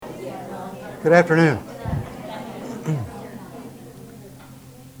Good afternoon.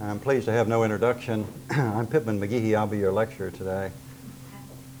 I'm pleased to have no introduction. I'm Pittman McGehee. I'll be your lecturer today.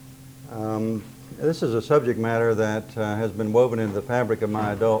 This is a subject matter that has been woven into the fabric of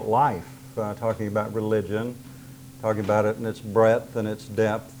my adult life, talking about religion, talking about it in its breadth and its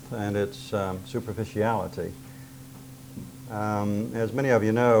depth and its superficiality. As many of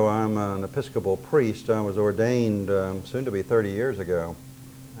you know, I'm an Episcopal priest. I was ordained soon to be 30 years ago.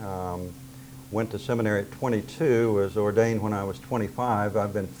 Went to seminary at 22, was ordained when I was 25.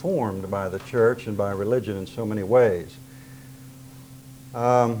 I've been formed by the church and by religion in so many ways.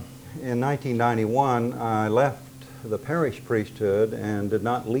 In 1991, I left the parish priesthood and did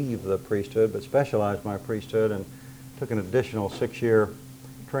not leave the priesthood, but specialized my priesthood and took an additional 6-year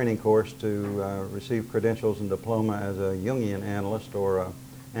training course to receive credentials and diploma as a Jungian analyst or an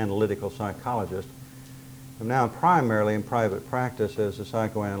analytical psychologist. I'm now primarily in private practice as a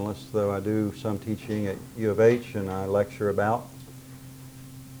psychoanalyst, though I do some teaching at U of H and I lecture about.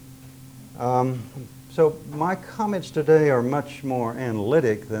 So my comments today are much more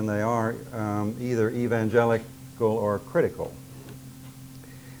analytic than they are either evangelical or critical.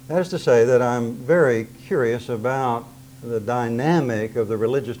 That is to say that I'm very curious about the dynamic of the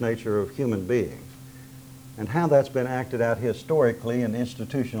religious nature of human beings and how that's been acted out historically in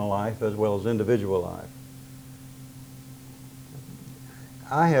institutional life as well as individual life.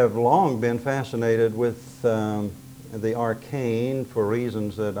 I have long been fascinated with the arcane for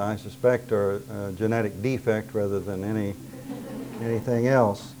reasons that I suspect are a genetic defect rather than anything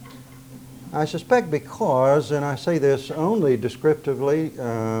else. I suspect because, and I say this only descriptively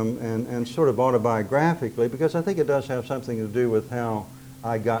and sort of autobiographically, because I think it does have something to do with how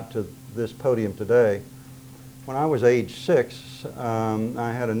I got to this podium today. When I was age 6,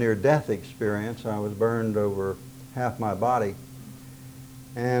 I had a near-death experience. I was burned over half my body.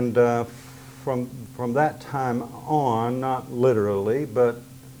 And from that time on, not literally, but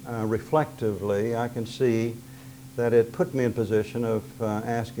reflectively, I can see that it put me in position of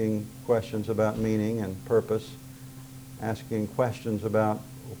asking questions about meaning and purpose, asking questions about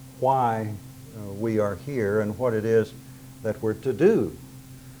why we are here and what it is that we're to do.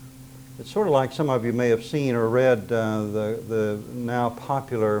 It's sort of like some of you may have seen or read the now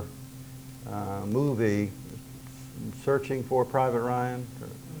popular movie Searching for Private Ryan.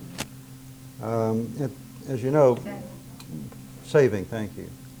 As you know, Saving, thank you.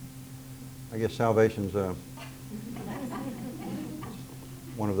 I guess salvation's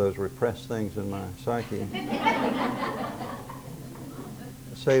one of those repressed things in my psyche.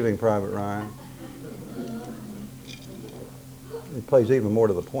 Saving Private Ryan. It plays even more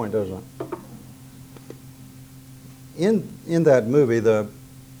to the point, doesn't it? In that movie, the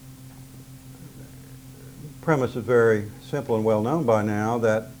premise is very simple and well known by now,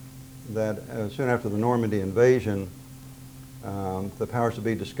 that soon after the Normandy invasion, the powers that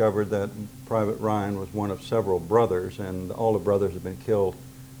be discovered that Private Ryan was one of several brothers, and all the brothers had been killed,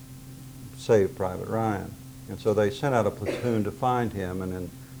 save Private Ryan. And so they sent out a platoon to find him, and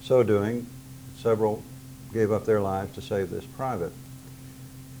in so doing, several gave up their lives to save this private.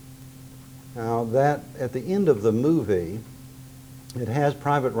 Now that, at the end of the movie, it has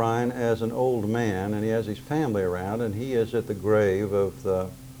Private Ryan as an old man, and he has his family around, and he is at the grave of the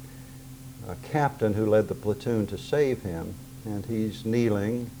captain who led the platoon to save him, and he's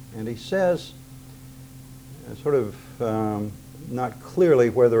kneeling, and he says, sort of not clearly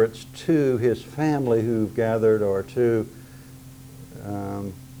whether it's to his family who've gathered or to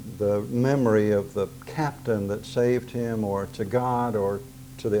the memory of the captain that saved him or to God or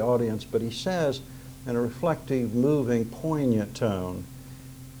to the audience, but he says in a reflective, moving, poignant tone,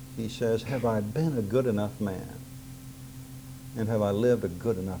 he says, "Have I been a good enough man? And have I lived a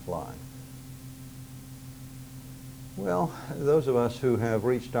good enough life?" Well, those of us who have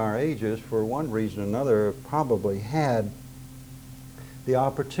reached our ages, for one reason or another, have probably had the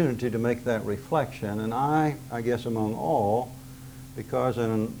opportunity to make that reflection, and I guess among all, because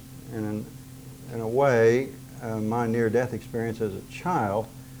in a way, my near-death experience as a child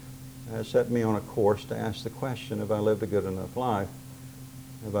has set me on a course to ask the question, have I lived a good enough life?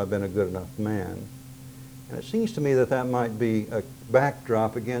 Have I been a good enough man? And it seems to me that that might be a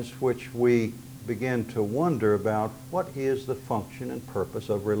backdrop against which we begin to wonder about what is the function and purpose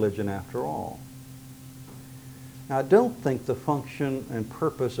of religion after all. Now, I don't think the function and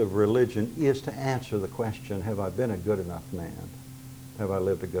purpose of religion is to answer the question, have I been a good enough man? Have I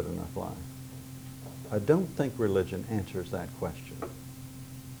lived a good enough life? I don't think religion answers that question.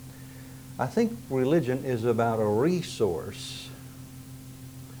 I think religion is about a resource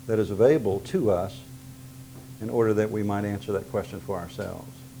that is available to us in order that we might answer that question for ourselves.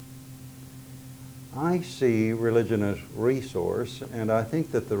 I see religion as resource, and I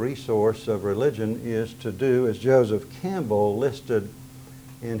think that the resource of religion is to do as Joseph Campbell listed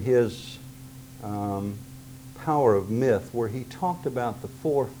in his Power of Myth, where he talked about the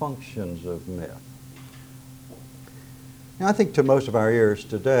 4 functions of myth. Now, I think to most of our ears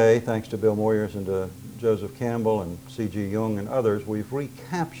today, thanks to Bill Moyers and to Joseph Campbell and C.G. Jung and others, we've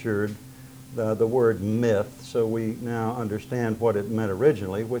recaptured the word myth, so we now understand what it meant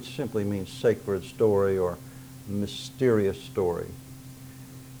originally, which simply means sacred story or mysterious story.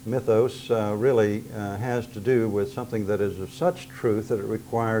 Mythos really has to do with something that is of such truth that it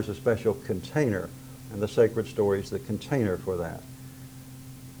requires a special container, and the sacred story is the container for that.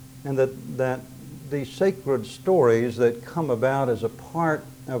 And that these sacred stories that come about as a part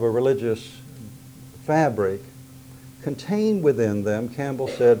of a religious fabric contain within them, Campbell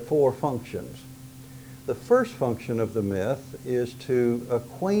said, 4 functions. The first function of the myth is to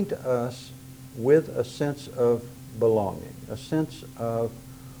acquaint us with a sense of belonging, a sense of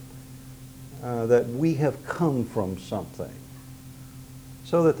that we have come from something.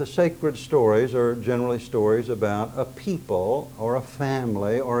 So that the sacred stories are generally stories about a people or a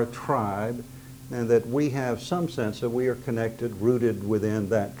family or a tribe, and that we have some sense that we are connected, rooted within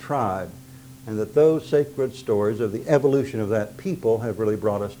that tribe, and that those sacred stories of the evolution of that people have really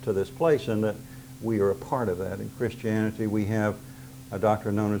brought us to this place, and that we are a part of that. In Christianity, we have a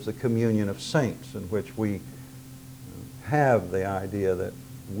doctrine known as the communion of saints, in which we have the idea that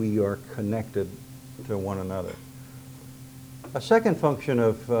we are connected to one another. A second function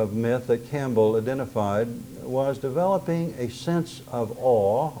of myth that Campbell identified was developing a sense of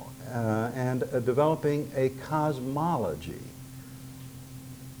awe and developing a cosmology.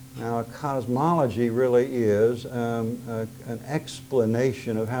 Now, a cosmology really is an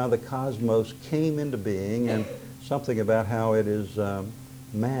explanation of how the cosmos came into being and something about how it is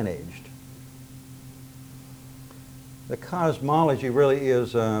managed. The cosmology really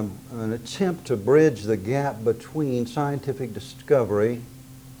is an attempt to bridge the gap between scientific discovery,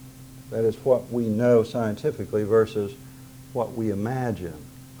 that is what we know scientifically, versus what we imagine.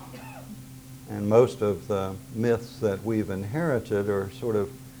 And most of the myths that we've inherited are sort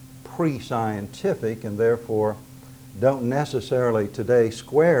of pre-scientific and therefore don't necessarily today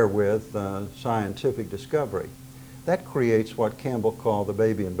square with scientific discovery. That creates what Campbell called the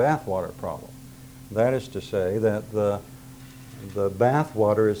baby and bathwater problem. That is to say that the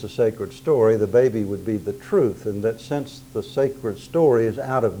bathwater is the sacred story, the baby would be the truth, and that since the sacred story is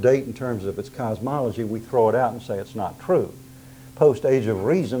out of date in terms of its cosmology, we throw it out and say it's not true. Post-Age of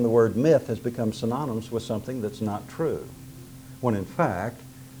Reason, the word myth has become synonymous with something that's not true, when in fact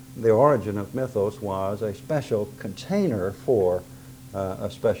the origin of mythos was a special container for a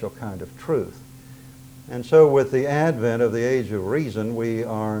special kind of truth. And so with the advent of the Age of Reason, we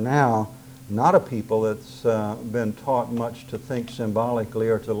are now not a people that's been taught much to think symbolically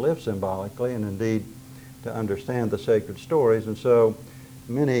or to live symbolically, and indeed to understand the sacred stories. And so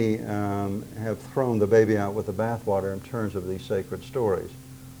many have thrown the baby out with the bathwater in terms of these sacred stories.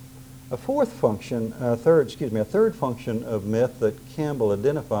 A third function of myth that Campbell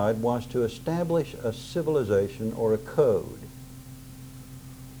identified was to establish a civilization or a code.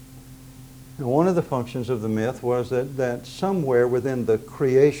 And one of the functions of the myth was that somewhere within the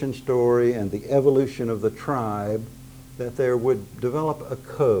creation story and the evolution of the tribe, that there would develop a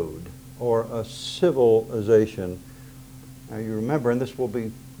code or a civilization. Now you remember, and this will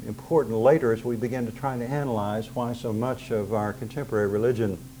be important later as we begin to try to analyze why so much of our contemporary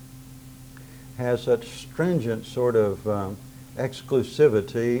religion has such stringent sort of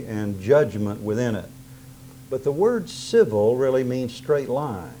exclusivity and judgment within it. But the word civil really means straight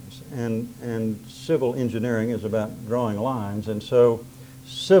lines, and civil engineering is about drawing lines, and so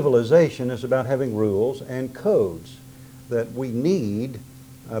civilization is about having rules and codes, that we need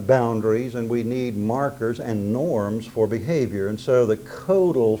boundaries and we need markers and norms for behavior. And so the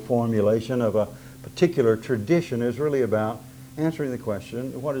codal formulation of a particular tradition is really about answering the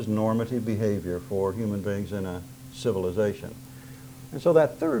question, what is normative behavior for human beings in a civilization? And so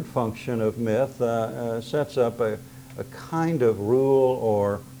that third function of myth sets up a kind of rule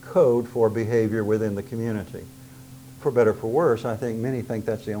or code for behavior within the community. For better or for worse, I think many think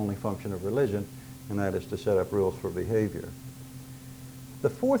that's the only function of religion, and that is to set up rules for behavior. The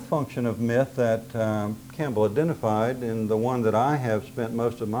fourth function of myth that Campbell identified, and the one that I have spent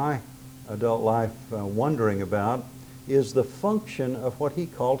most of my adult life wondering about, is the function of what he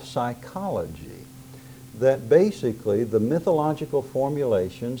called psychology. That basically the mythological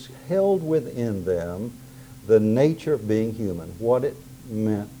formulations held within them the nature of being human, what it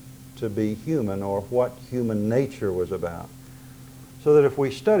meant to be human, or what human nature was about. So that if we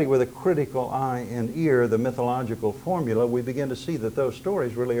study with a critical eye and ear the mythological formula, we begin to see that those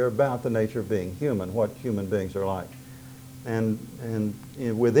stories really are about the nature of being human, what human beings are like. And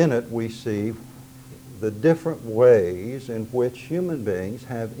within it we see the different ways in which human beings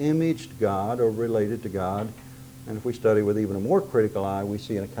have imaged God or related to God. And if we study with even a more critical eye, we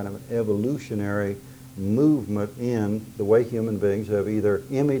see a kind of an evolutionary movement in the way human beings have either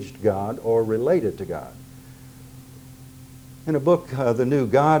imaged God or related to God. In a book, The New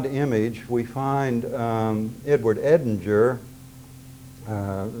God Image, we find Edward Edinger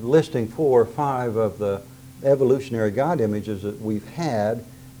listing 4 or 5 of the evolutionary God images that we've had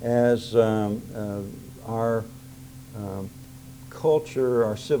as our culture,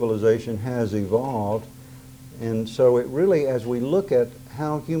 our civilization has evolved. And so it really, as we look at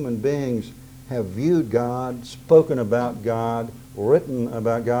how human beings have viewed God, spoken about God, written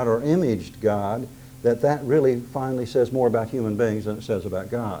about God, or imaged God, that really finally says more about human beings than it says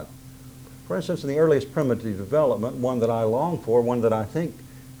about God. For instance, in the earliest primitive development, one that I long for, one that I think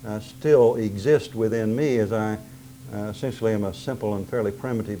still exists within me as I essentially am a simple and fairly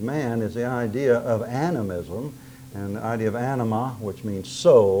primitive man, is the idea of animism. And the idea of anima, which means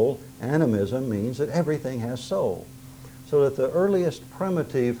soul, animism means that everything has soul. So that the earliest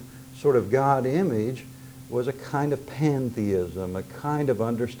primitive sort of God image was a kind of pantheism, a kind of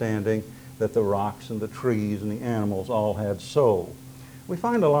understanding that the rocks and the trees and the animals all had soul. We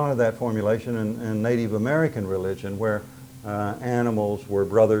find a lot of that formulation in Native American religion, where animals were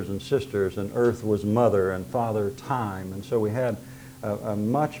brothers and sisters, and earth was mother and father time. And so we had a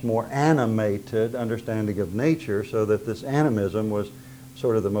much more animated understanding of nature, so that this animism was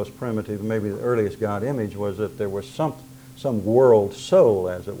sort of the most primitive, maybe the earliest God image was that there was some world soul,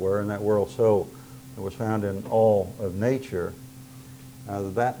 as it were, and that world soul was found in all of nature.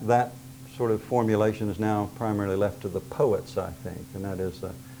 That sort of formulation is now primarily left to the poets, I think, and that is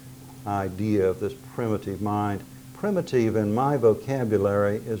the idea of this primitive mind. Primitive in my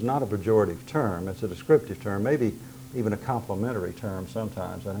vocabulary is not a pejorative term, it's a descriptive term, maybe even a complimentary term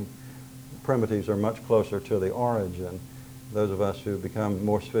sometimes. I think primitives are much closer to the origin. Those of us who become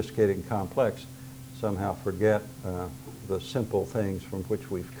more sophisticated and complex somehow forget the simple things from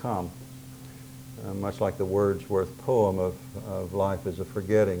which we've come. Much like the Wordsworth poem of life is a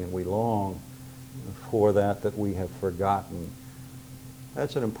forgetting, and we long for that we have forgotten.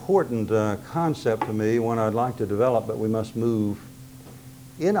 That's an important concept to me, one I'd like to develop, but we must move.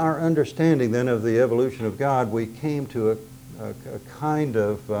 In our understanding then of the evolution of God, we came to a kind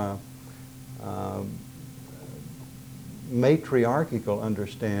of matriarchal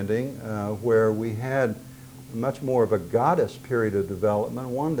understanding where we had much more of a goddess period of development,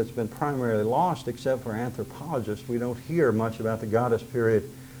 one that's been primarily lost except for anthropologists. We don't hear much about the goddess period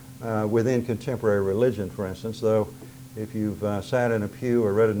within contemporary religion, for instance, though if you've sat in a pew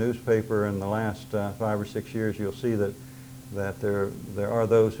or read a newspaper in the last 5 or 6 years, you'll see that there are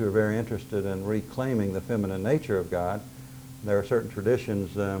those who are very interested in reclaiming the feminine nature of God. There are certain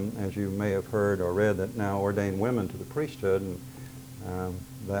traditions, as you may have heard or read, that now ordain women to the priesthood, and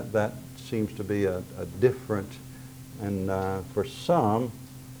that seems to be a different, and for some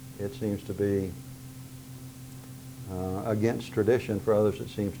it seems to be against tradition. For others it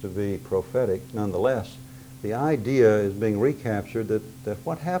seems to be prophetic. Nonetheless, the idea is being recaptured that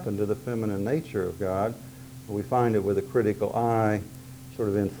what happened to the feminine nature of God, we find it with a critical eye sort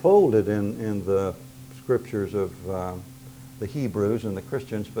of enfolded in the scriptures of the Hebrews and the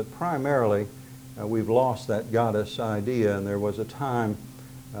Christians, but primarily we've lost that goddess idea, and there was a time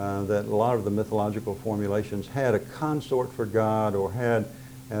that a lot of the mythological formulations had a consort for God or had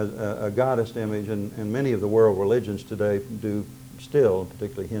a goddess image, and many of the world religions today do still,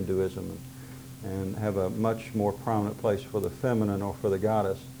 particularly Hinduism, and have a much more prominent place for the feminine or for the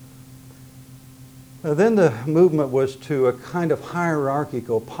goddess. Then the movement was to a kind of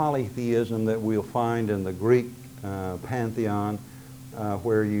hierarchical polytheism that we'll find in the Greek pantheon,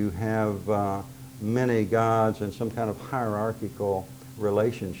 where you have many gods and some kind of hierarchical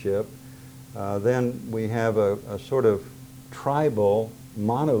relationship. Then we have a sort of tribal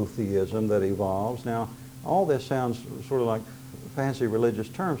monotheism that evolves. Now, all this sounds sort of like fancy religious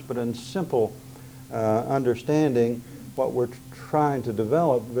terms, but in simple understanding, what we're trying to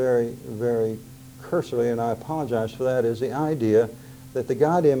develop very, very cursorily, and I apologize for that, is the idea that the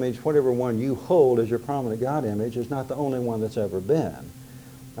God image, whatever one you hold as your prominent God image, is not the only one that's ever been.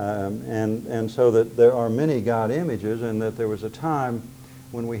 And so that there are many God images, and that there was a time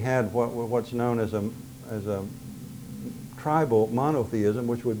when we had what's known as a tribal monotheism,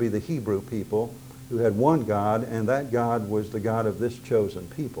 which would be the Hebrew people, who had one God, and that God was the God of this chosen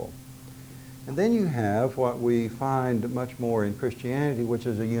people. And then you have what we find much more in Christianity, which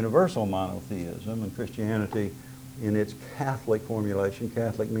is a universal monotheism. And Christianity, in its Catholic formulation,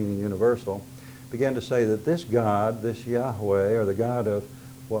 Catholic meaning universal, began to say that this God, this Yahweh, or the God of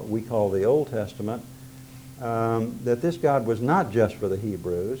what we call the Old Testament, that this God was not just for the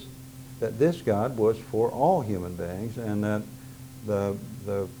Hebrews, that this God was for all human beings, and that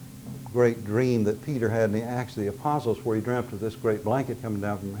the great dream that Peter had in the Acts of the Apostles, where he dreamt of this great blanket coming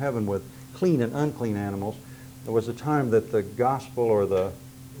down from heaven with clean and unclean animals, there was a time that the gospel or the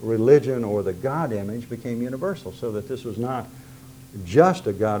religion or the God image became universal, so that this was not just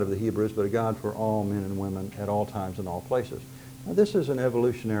a God of the Hebrews, but a God for all men and women at all times and all places. Now, this is an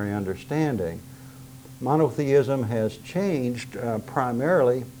evolutionary understanding. Monotheism has changed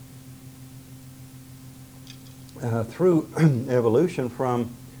primarily through evolution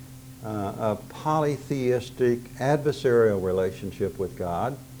from a polytheistic adversarial relationship with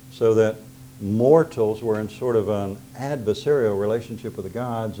God, so that mortals were in sort of an adversarial relationship with the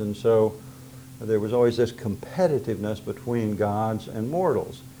gods, and so there was always this competitiveness between gods and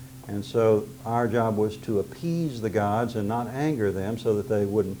mortals. And so our job was to appease the gods and not anger them so that they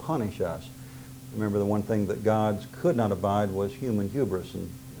wouldn't punish us. Remember, the one thing that gods could not abide was human hubris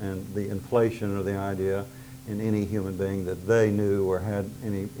and the inflation of the idea in any human being that they knew or had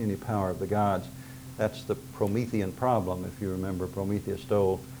any power of the gods. That's the Promethean problem. If you remember, Prometheus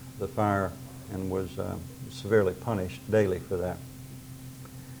stole the fire and was severely punished daily for that.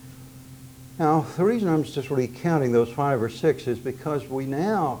 Now, the reason I'm just recounting those 5 or 6 is because we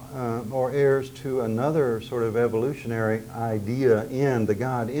now are heirs to another sort of evolutionary idea in the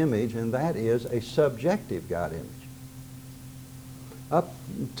God image, and that is a subjective God image. Up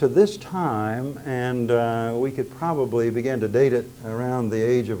to this time, and we could probably begin to date it around the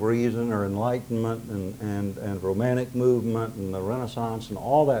Age of Reason or Enlightenment and Romantic movement and the Renaissance and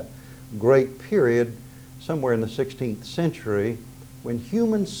all that great period, somewhere in the 16th century, when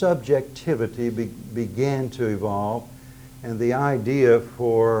human subjectivity began to evolve, and the idea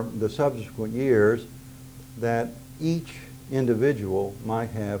for the subsequent years that each individual might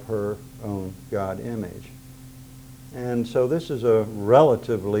have her own God image. And so this is a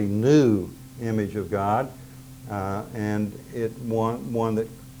relatively new image of God, and one that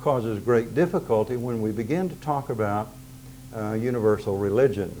causes great difficulty when we begin to talk about universal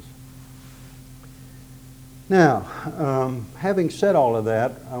religions. Now, having said all of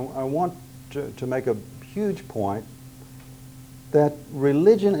that, I want to make a huge point that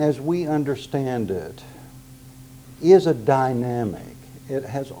religion as we understand it is a dynamic. It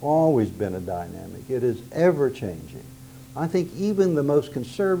has always been a dynamic. It is ever changing. I think even the most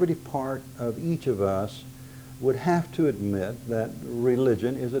conservative part of each of us would have to admit that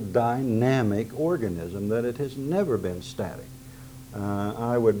religion is a dynamic organism, that it has never been static.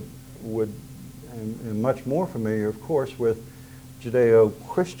 I am much more familiar, of course, with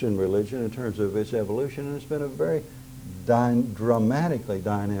Judeo-Christian religion in terms of its evolution, and it's been a very dramatically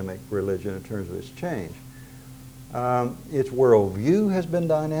dynamic religion in terms of its change. Its worldview has been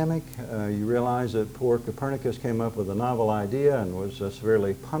dynamic. You realize that poor Copernicus came up with a novel idea and was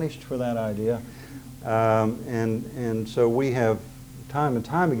severely punished for that idea. And so we have time and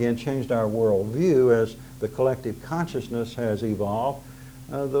time again changed our worldview as the collective consciousness has evolved.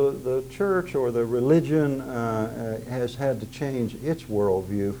 The church or the religion has had to change its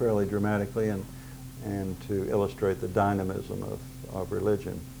worldview fairly dramatically and to illustrate the dynamism of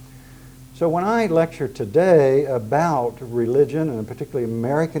religion. So when I lecture today about religion, and particularly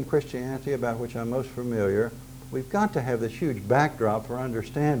American Christianity, about which I'm most familiar, we've got to have this huge backdrop for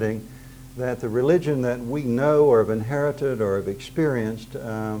understanding that the religion that we know or have inherited or have experienced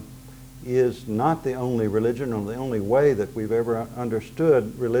is not the only religion or the only way that we've ever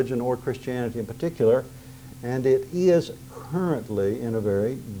understood religion or Christianity in particular, and it is currently in a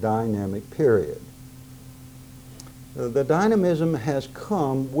very dynamic period. The dynamism has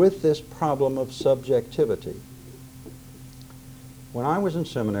come with this problem of subjectivity. When I was in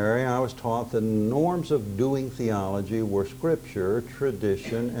seminary, I was taught the norms of doing theology were Scripture,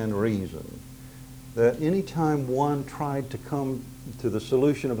 tradition, and reason. That any time one tried to come to the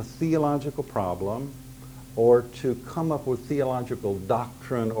solution of a theological problem or to come up with theological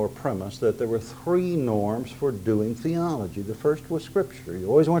doctrine or premise, that there were 3 norms for doing theology. The first was Scripture. You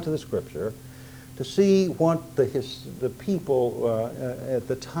always went to the Scripture to see what the people at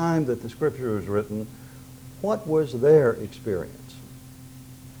the time that the Scripture was written, what was their experience.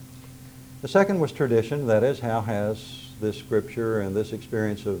 The second was tradition, that is, how has this Scripture and this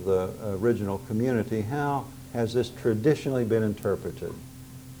experience of the original community, how has this traditionally been interpreted?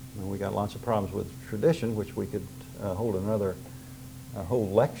 And we got lots of problems with tradition, which we could hold another a whole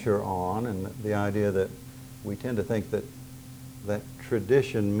lecture on, and the idea that we tend to think that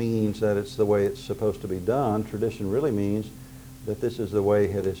tradition means that it's the way it's supposed to be done. Tradition really means that this is the way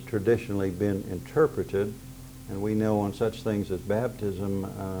it has traditionally been interpreted. And we know on such things as baptism,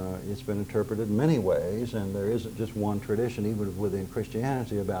 it's been interpreted many ways, and there isn't just one tradition, even within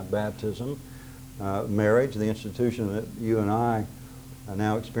Christianity, about baptism. Marriage, the institution that you and I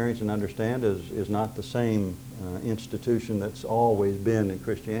now experience and understand, is not the same institution that's always been in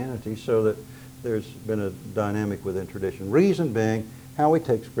Christianity, so that there's been a dynamic within tradition. Reason being how we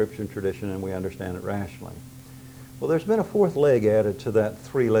take Scripture and tradition and we understand it rationally. Well, there's been a fourth leg added to that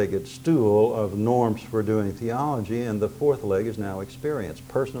three-legged stool of norms for doing theology, and the fourth leg is now experience,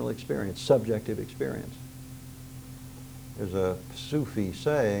 personal experience, subjective experience. There's a Sufi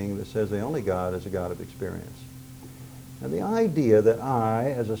saying that says the only God is a God of experience. And the idea that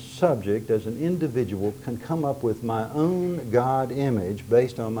I, as a subject, as an individual, can come up with my own God image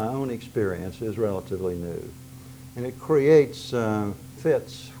based on my own experience is relatively new. And it creates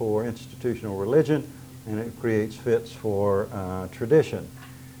fits for institutional religion, and it creates fits for tradition.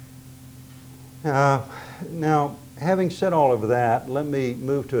 Now, having said all of that, let me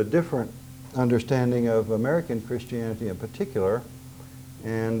move to a different understanding of American Christianity in particular,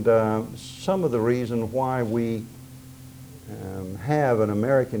 and some of the reason why we have an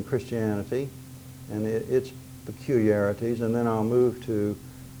American Christianity and its peculiarities, and then I'll move to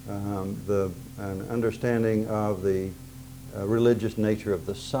an understanding of the religious nature of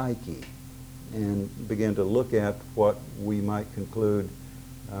the psyche and begin to look at what we might conclude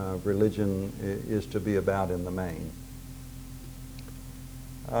religion is to be about in the main.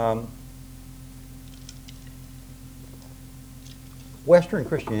 Western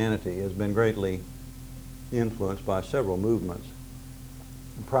Christianity has been greatly influenced by several movements,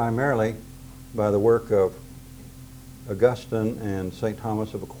 primarily by the work of Augustine and St.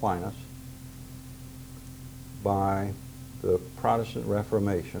 Thomas of Aquinas, by the Protestant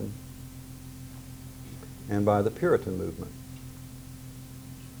Reformation, and by the Puritan movement.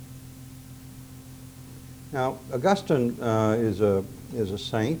 Now, Augustine is a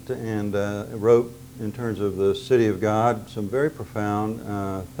saint and wrote, in terms of the city of God, some very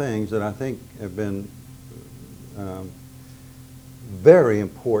profound things that I think have been very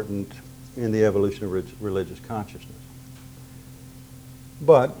important in the evolution of religious consciousness.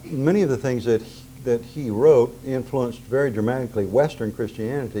 But many of the things that he wrote influenced very dramatically Western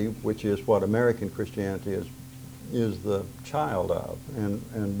Christianity, which is what American Christianity is the child of.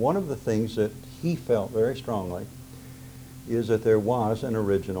 And one of the things that he felt very strongly is that there was an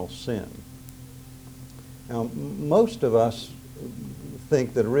original sin. Now, most of us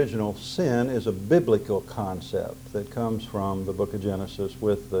think that original sin is a biblical concept that comes from the book of Genesis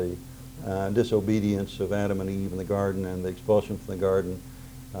with the disobedience of Adam and Eve in the garden and the expulsion from the garden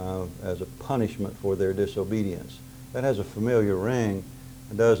as a punishment for their disobedience. That has a familiar ring,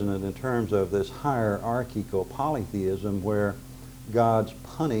 doesn't it, in terms of this hierarchical polytheism where gods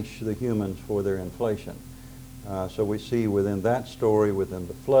punish the humans for their inflation. So we see within that story, within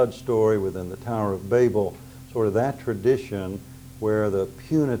the flood story, within the Tower of Babel, sort of that tradition where the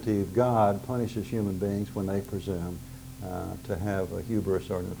punitive God punishes human beings when they presume to have a hubris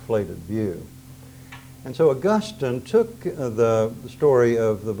or an inflated view. And so Augustine took the story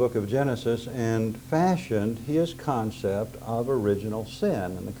of the book of Genesis and fashioned his concept of original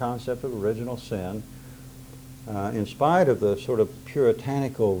sin. And the concept of original sin, in spite of the sort of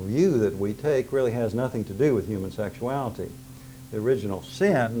puritanical view that we take, really has nothing to do with human sexuality. The original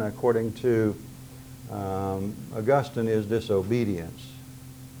sin, according to Augustine, is disobedience.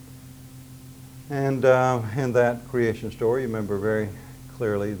 And in that creation story, you remember very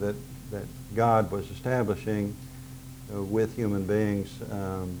clearly that God was establishing with human beings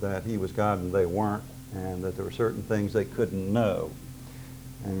that he was God and they weren't, and that there were certain things they couldn't know.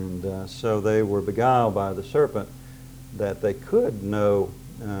 And so they were beguiled by the serpent that they could know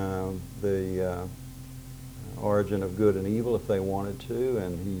the origin of good and evil if they wanted to,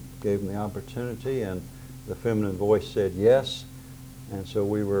 and he gave them the opportunity, and the feminine voice said yes, and so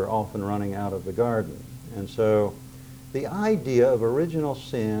we were often running out of the garden. And so the idea of original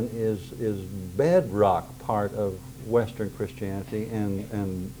sin is bedrock part of Western Christianity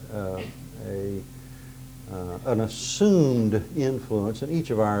and an assumed influence in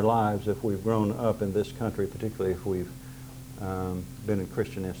each of our lives if we've grown up in this country, particularly if we've been in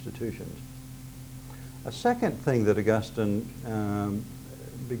Christian institutions. A second thing that Augustine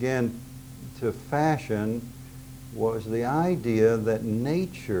began to fashion was the idea that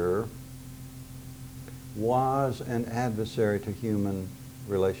nature was an adversary to human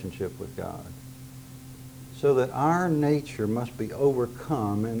relationship with God. so that our nature must be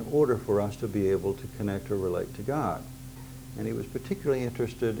overcome in order for us to be able to connect or relate to God. And he was particularly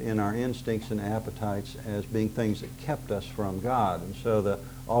interested in our instincts and appetites as being things that kept us from God. And so the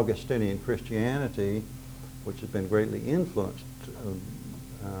Augustinian Christianity, which has been greatly influenced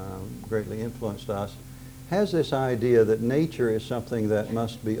us, has this idea that nature is something that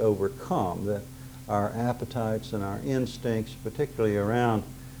must be overcome, that our appetites and our instincts, particularly around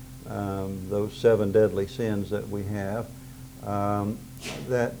those 7 deadly sins that we have,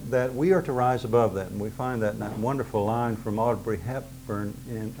 that we are to rise above that. And we find that in that wonderful line from Audrey Hepburn,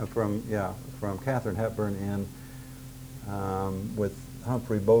 from Katharine Hepburn with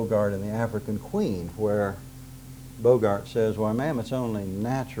Humphrey Bogart in The African Queen, where Bogart says, "Why, ma'am, it's only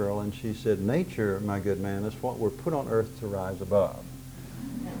natural." And she said, "Nature, my good man, is what we're put on earth to rise above."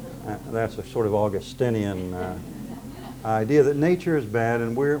 That's a sort of Augustinian idea that nature is bad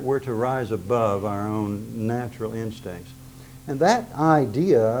and we're to rise above our own natural instincts. And that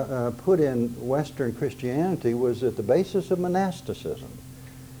idea put in Western Christianity was at the basis of monasticism,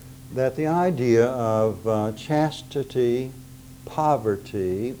 that the idea of chastity,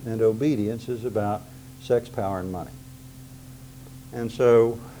 poverty, and obedience is about sex, power, and money. And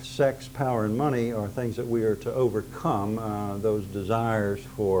so sex, power, and money are things that we are to overcome, those desires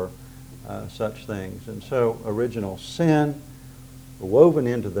for such things. And so original sin woven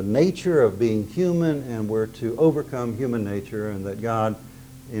into the nature of being human, and we're to overcome human nature, and that God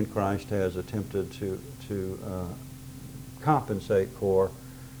in Christ has attempted to compensate for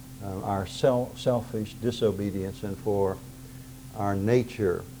our selfish disobedience and for our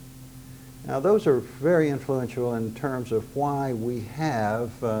nature. Now those are very influential in terms of why we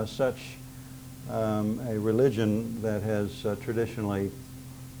have such a religion that has traditionally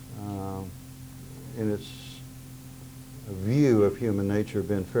in its view of human nature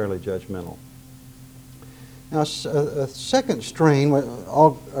been fairly judgmental. Now a second strain,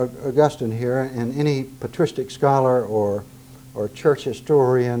 Augustine here, and any patristic scholar or church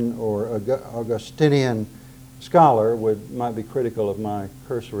historian or Augustinian scholar might be critical of my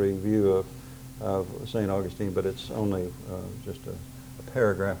cursory view of St. Augustine, but it's only just a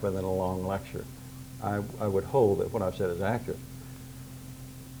paragraph within a long lecture. I would hold that what I've said is accurate.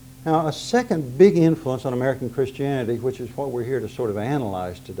 Now, a second big influence on American Christianity, which is what we're here to sort of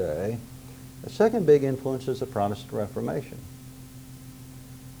analyze today, the second big influence is the Protestant Reformation.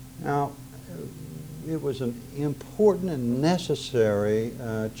 Now, it was an important and necessary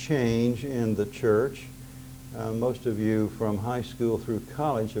change in the church. Most of you from high school through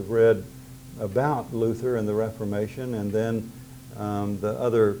college have read about Luther and the Reformation, and then the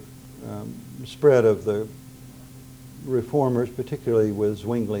other spread of the Reformers, particularly with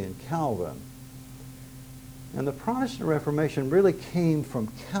Zwingli and Calvin. And the Protestant Reformation really came from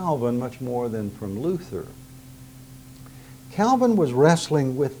Calvin much more than from Luther. Calvin was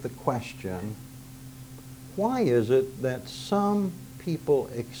wrestling with the question, why is it that some people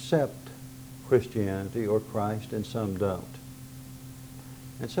accept Christianity or Christ and some don't?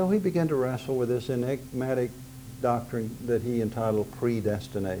 And so he began to wrestle with this enigmatic doctrine that he entitled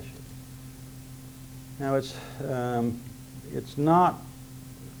predestination. Now it's not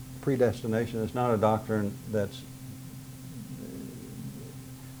predestination. It's not a doctrine that's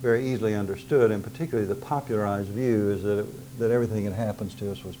very easily understood, and particularly the popularized view is that everything that happens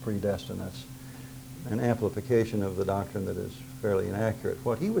to us was predestined. That's an amplification of the doctrine that is fairly inaccurate.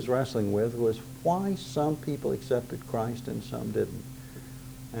 What he was wrestling with was why some people accepted Christ and some didn't.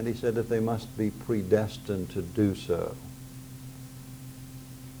 And he said that they must be predestined to do so.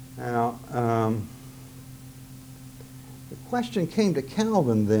 Now, the question came to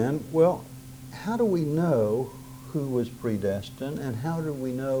Calvin then, well, how do we know who was predestined, and how do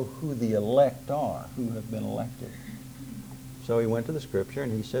we know who the elect are, who have been elected? So he went to the Scripture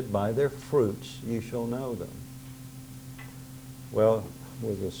and he said, by their fruits you shall know them. Well,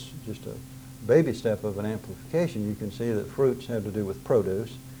 with this just a baby step of an amplification, you can see that fruits have to do with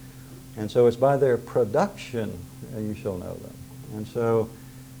produce. And so it's by their production you shall know them. And so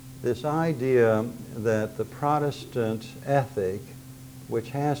this idea that the Protestant ethic, which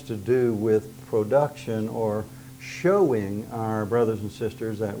has to do with production or showing our brothers and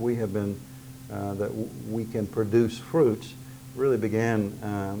sisters that we have been, that we can produce fruits, really began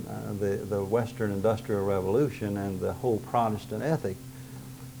the Western Industrial Revolution and the whole Protestant ethic.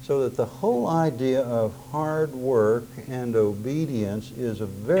 So that the whole idea of hard work and obedience is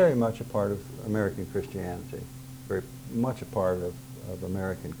very much a part of American Christianity, very much a part of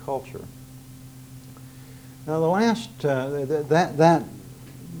American culture. Now the last, that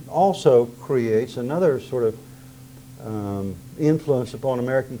also creates another sort of influence upon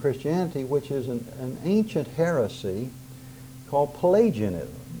American Christianity, which is an ancient heresy called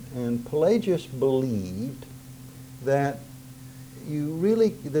Pelagianism. And Pelagius believed that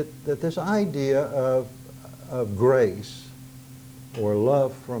that this idea of grace or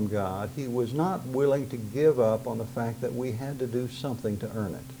love from God, he was not willing to give up on the fact that we had to do something to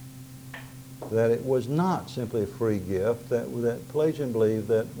earn it. That it was not simply a free gift, that Pelagian believed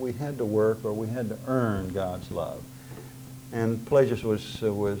that we had to work or we had to earn God's love. And Pelagius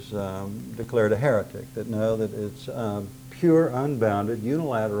was declared a heretic, that no, that it's pure, unbounded,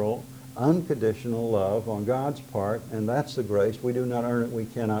 unilateral, unconditional love on God's part, and that's the grace. We do not earn it, we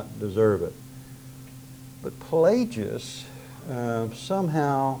cannot deserve it. But Pelagius,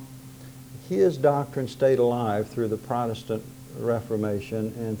 somehow, his doctrine stayed alive through the Protestant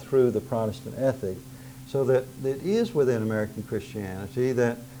Reformation and through the Protestant ethic, so that it is within American Christianity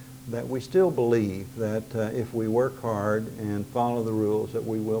that we still believe that if we work hard and follow the rules, that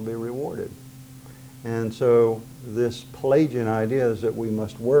we will be rewarded. And so this Pelagian idea is that we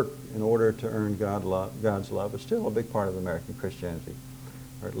must work in order to earn God's love is still a big part of American Christianity,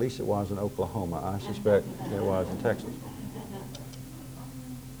 or at least it was in Oklahoma. I suspect it was in Texas.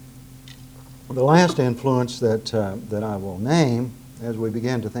 The last influence that I will name, as we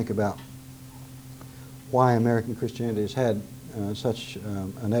begin to think about why American Christianity has had such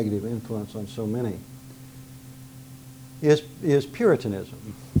a negative influence on so many, is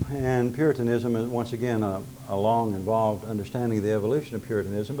Puritanism. And Puritanism is, once again, a long involved understanding of the evolution of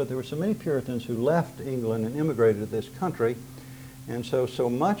Puritanism, but there were so many Puritans who left England and immigrated to this country, and so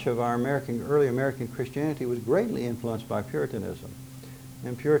much of our early American Christianity was greatly influenced by Puritanism.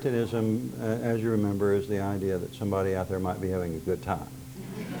 And Puritanism, as you remember, is the idea that somebody out there might be having a good time.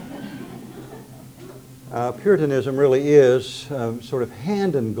 Puritanism really is sort of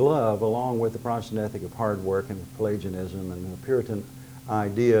hand in glove along with the Protestant ethic of hard work and Pelagianism and the Puritan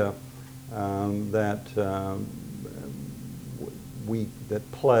idea that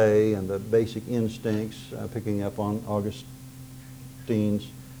play and the basic instincts, picking up on Augustine's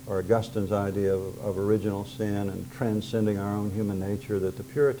idea of original sin and transcending our own human nature, that the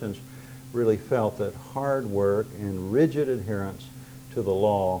Puritans really felt that hard work and rigid adherence to the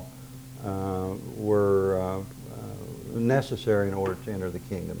law were necessary in order to enter the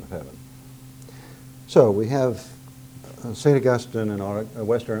kingdom of heaven. So we have St. Augustine and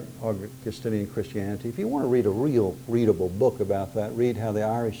Western Augustinian Christianity. If you want to read a real readable book about that, read How the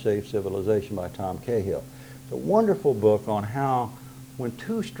Irish Saved Civilization by Tom Cahill. It's a wonderful book on how when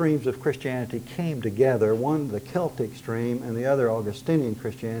two streams of Christianity came together, one the Celtic stream and the other Augustinian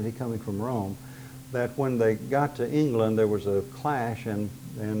Christianity coming from Rome, that when they got to England there was a clash, and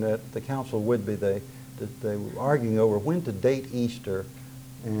at the Council of Whitby they were arguing over when to date Easter,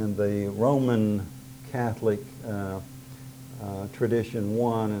 and the Roman Catholic tradition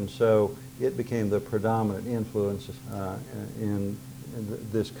won, and so it became the predominant influence in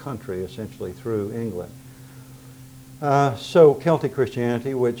this country, essentially through England. So Celtic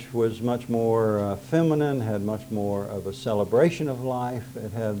Christianity, which was much more feminine, had much more of a celebration of life,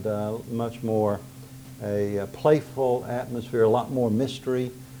 it had much more a playful atmosphere, a lot more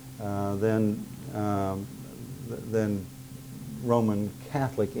mystery than Roman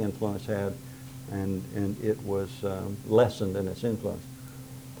Catholic influence had, and it was lessened in its influence.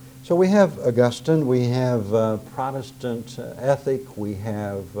 So we have Augustine, we have Protestant ethic, we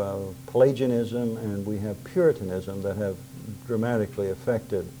have Pelagianism, and we have Puritanism that have dramatically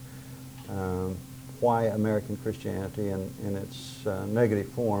affected why American Christianity in its negative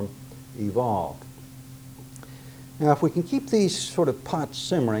form evolved. Now, if we can keep these sort of pots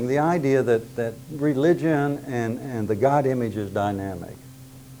simmering, the idea that religion and the God image is dynamic,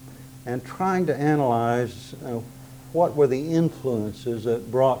 and trying to analyze what were the influences that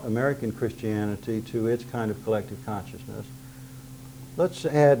brought American Christianity to its kind of collective consciousness. Let's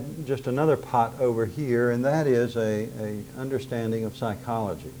add just another pot over here, and that is a understanding of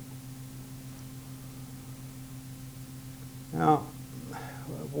psychology. Now,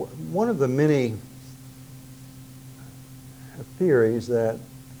 one of the many theories that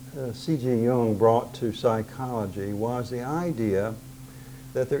C.G. Jung brought to psychology was the idea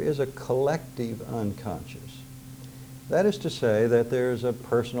that there is a collective unconscious. That is to say that there's a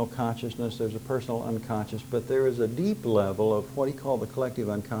personal consciousness, there's a personal unconscious, but there is a deep level of what he called the collective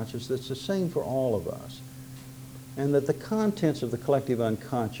unconscious that's the same for all of us. And that the contents of the collective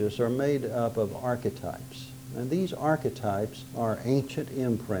unconscious are made up of archetypes. And these archetypes are ancient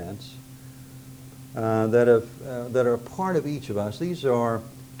imprints that are a part of each of us. These are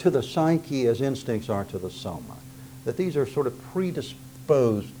to the psyche as instincts are to the soma. That these are sort of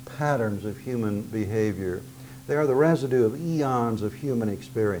predisposed patterns of human behavior They are the residue of eons of human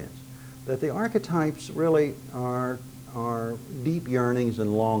experience. That the archetypes really are deep yearnings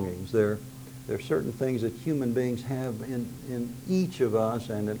and longings. They're certain things that human beings have in each of us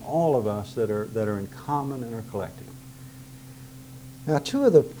and in all of us that are in common and are collective. Now, two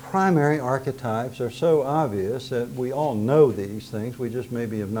of the primary archetypes are so obvious that we all know these things. We just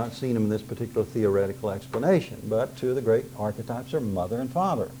maybe have not seen them in this particular theoretical explanation. But two of the great archetypes are mother and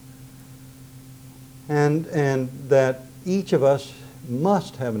father. And that each of us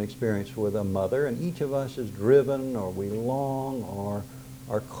must have an experience with a mother, and each of us is driven, or we long, or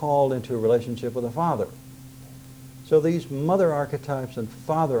are called into a relationship with a father. So these mother archetypes and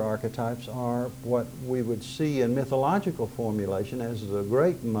father archetypes are what we would see in mythological formulation as the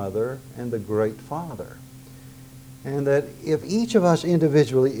great mother and the great father. And that if each of us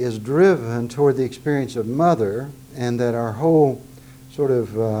individually is driven toward the experience of mother, and that our whole sort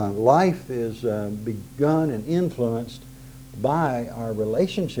of life is begun and influenced by our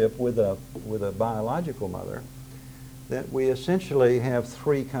relationship with a biological mother, that we essentially have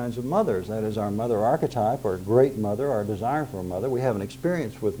three kinds of mothers. That is our mother archetype, or great mother, our desire for a mother. We have an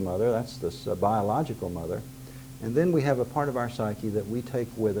experience with mother, that's this biological mother. And then we have a part of our psyche that we take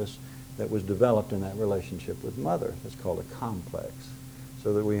with us that was developed in that relationship with mother. It's called a complex,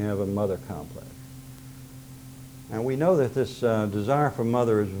 so that we have a mother complex. And we know that this desire for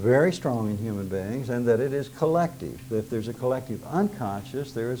mother is very strong in human beings, and that it is collective. If there's a collective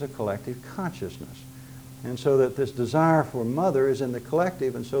unconscious, there is a collective consciousness. And so that this desire for mother is in the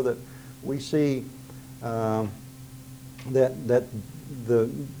collective, and so that we see that the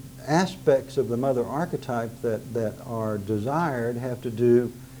aspects of the mother archetype that are desired have to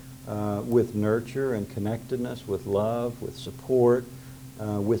do with nurture and connectedness, with love, with support,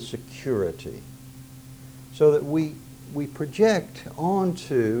 with security. So that we project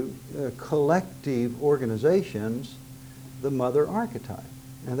onto collective organizations the mother archetype.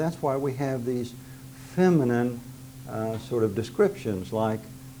 And that's why we have these feminine sort of descriptions like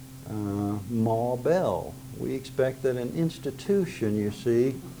Ma Bell. We expect that an institution, you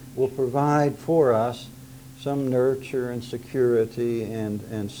see, will provide for us some nurture and security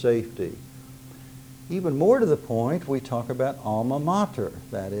and safety. Even more to the point, we talk about alma mater,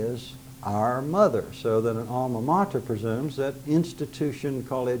 that is, our mother, so that an alma mater presumes that institution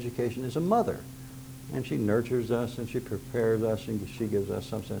called education is a mother. And she nurtures us, and she prepares us, and she gives us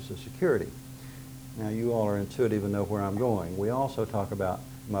some sense of security. Now, you all are intuitive and know where I'm going. We also talk about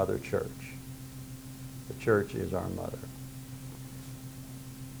Mother Church. The church is our mother.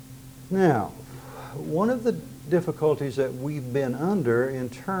 Now, one of the difficulties that we've been under in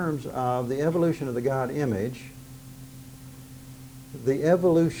terms of the evolution of the God image, the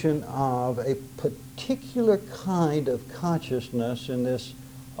evolution of a particular kind of consciousness in this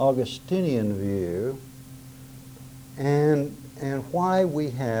Augustinian view, and why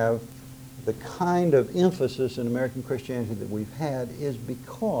we have the kind of emphasis in American Christianity that we've had, is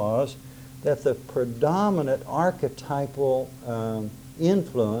because that the predominant archetypal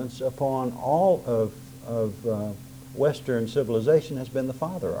influence upon all of Western civilization has been the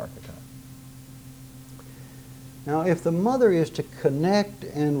father archetype. Now, if the mother is to connect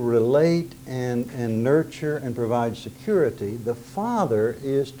and relate and nurture and provide security, the father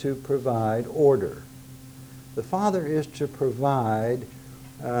is to provide order. The father is to provide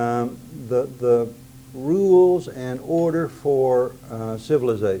the rules and order for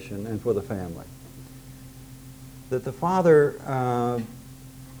civilization and for the family. That the father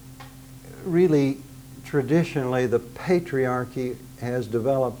really, traditionally, the patriarchy has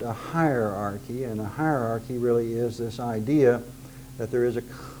developed a hierarchy, and a hierarchy really is this idea that there is a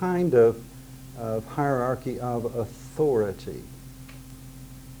kind of hierarchy of authority.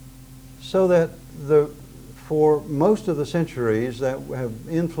 So that for most of the centuries that have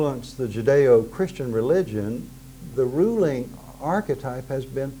influenced the Judeo-Christian religion, the ruling archetype has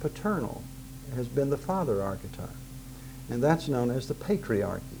been paternal, has been the father archetype. And that's known as the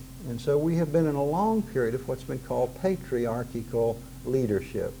patriarchy. And so we have been in a long period of what's been called patriarchal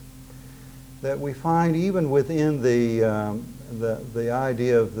leadership. That we find even within the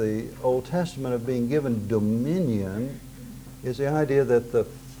idea of the Old Testament of being given dominion is the idea that the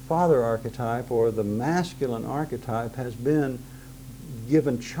father archetype or the masculine archetype has been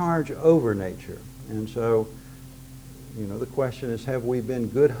given charge over nature. And so, you know, the question is, have we been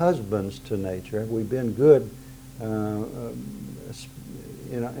good husbands to nature? Have we been good,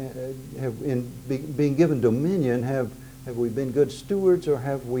 being given dominion, have we been good stewards, or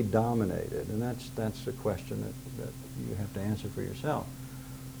have we dominated? And that's a question that you have to answer for yourself.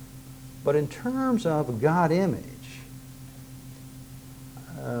 But in terms of God image,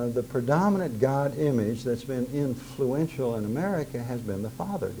 the predominant God image that's been influential in America has been the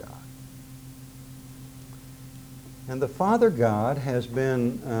Father God. And the Father God has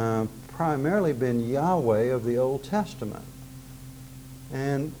been primarily been Yahweh of the Old Testament.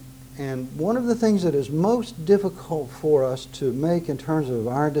 And one of the things that is most difficult for us to make in terms of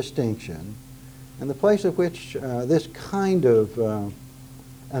our distinction, and the place at which this kind of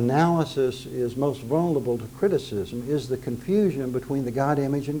analysis is most vulnerable to criticism, is the confusion between the God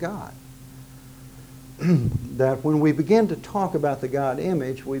image and God. That when we begin to talk about the God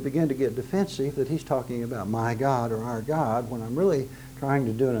image, we begin to get defensive that he's talking about my God or our God, when I'm really trying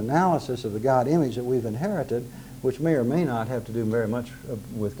to do an analysis of the God image that we've inherited, which may or may not have to do very much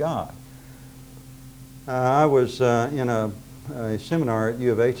with God. I was in a seminar at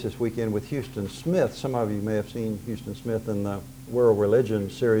U of H this weekend with Houston Smith. Some of you may have seen Houston Smith in the World Religion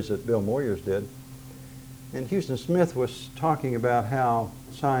series that Bill Moyers did. And Houston Smith was talking about how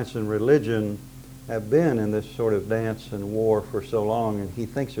science and religion have been in this sort of dance and war for so long, and he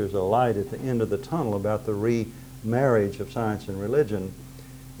thinks there's a light at the end of the tunnel about the remarriage of science and religion.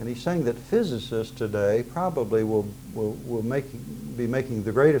 And he's saying that physicists today probably will be making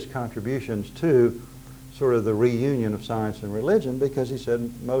the greatest contributions to sort of the reunion of science and religion, because he said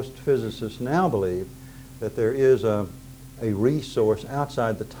most physicists now believe that there is a resource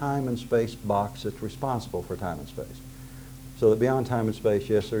outside the time and space box that's responsible for time and space. So that beyond time and space,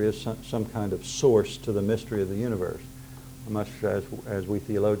 yes, there is some kind of source to the mystery of the universe, much as we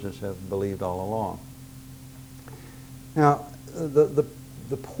theologians have believed all along. Now,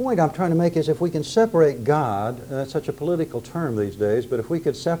 the point I'm trying to make is, if we can separate God, that's such a political term these days, but if we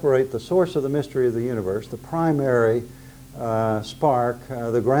could separate the source of the mystery of the universe, the primary spark,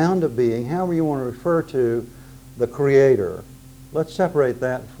 the ground of being, however you want to refer to the Creator, let's separate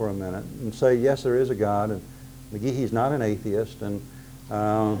that for a minute and say, yes, there is a God, and McGee's not an atheist, and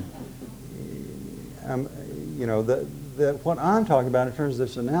you know, what I'm talking about in terms of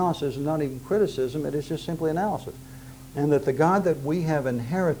this analysis is not even criticism, it is just simply analysis. And that the God that we have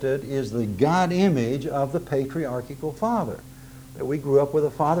inherited is the God image of the patriarchal Father. That we grew up with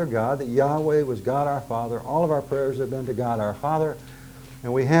a Father God, that Yahweh was God our Father. All of our prayers have been to God our Father.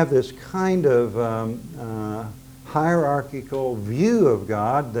 And we have this kind of hierarchical view of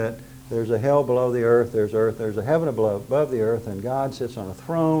God, that there's a hell below the earth, there's a heaven above the earth, and God sits on a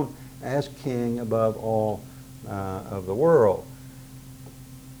throne as king above all of the world.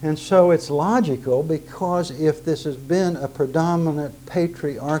 And so it's logical, because if this has been a predominant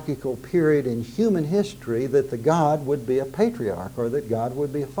patriarchal period in human history, that the God would be a patriarch, or that God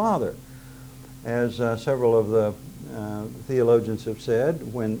would be a father. As several of the theologians have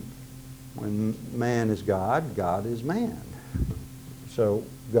said, when man is God, God is man. So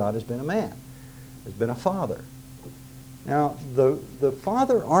God has been a man, has been a father. Now, the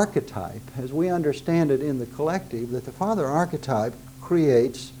father archetype, as we understand it in the collective, that the father archetype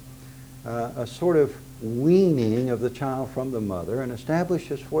creates a sort of weaning of the child from the mother, and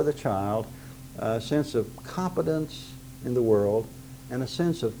establishes for the child a sense of competence in the world and a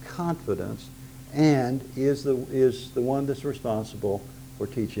sense of confidence, and is the one that's responsible for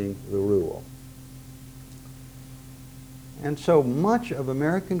teaching the rule. And so much of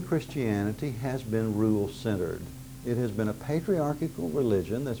American Christianity has been rule-centered. It has been a patriarchal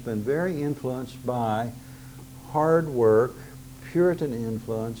religion that's been very influenced by hard work, Puritan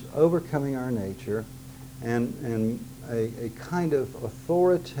influence, overcoming our nature, and a kind of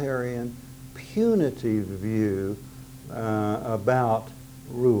authoritarian, punitive view about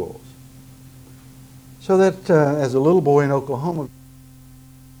rules. So that as a little boy in Oklahoma,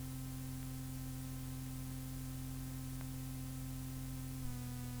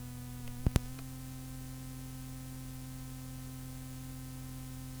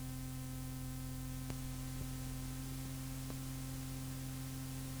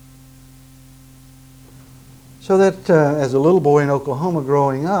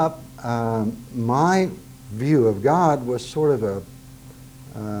 growing up, my view of God was sort of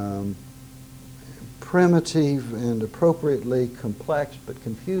a primitive and appropriately complex but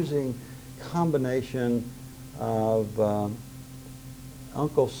confusing combination of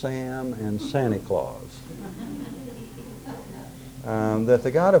Uncle Sam and Santa Claus. That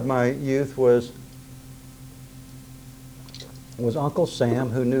the God of my youth was Uncle Sam,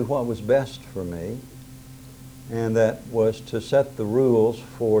 who knew what was best for me, and that was to set the rules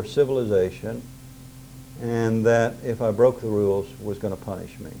for civilization, and that if I broke the rules, was going to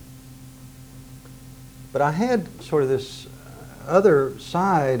punish me. But I had sort of this other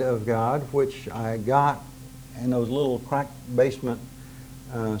side of God, which I got in those little cracked basement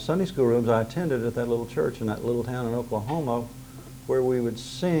Sunday school rooms I attended at that little church in that little town in Oklahoma, where we would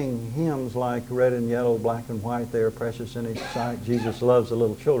sing hymns like red and yellow, black and white, they are precious in His sight, Jesus loves the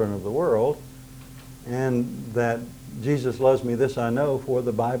little children of the world, and that Jesus loves me, this I know, for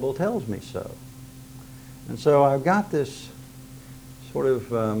the Bible tells me so. And so I've got this sort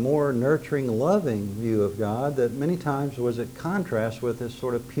of more nurturing, loving view of God that many times was at contrast with this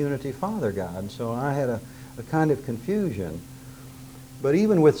sort of puny Father God. So I had a kind of confusion. But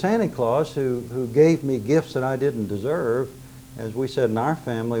even with Santa Claus, who gave me gifts that I didn't deserve, as we said in our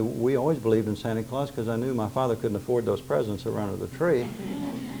family, we always believed in Santa Claus because I knew my father couldn't afford those presents that were under the tree.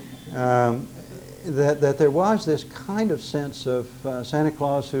 That there was this kind of sense of Santa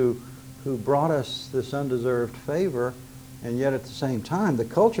Claus who brought us this undeserved favor, and yet at the same time the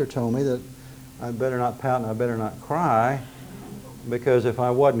culture told me that I'd better not pout and I better not cry, because if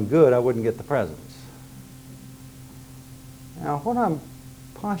I wasn't good I wouldn't get the presents. Now what I'm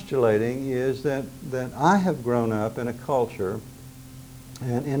postulating is that I have grown up in a culture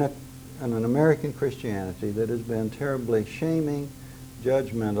and in an American Christianity that has been terribly shaming,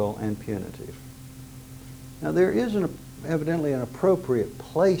 judgmental, and punitive. Now there is evidently an appropriate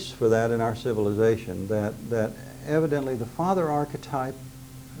place for that in our civilization, that evidently the father archetype,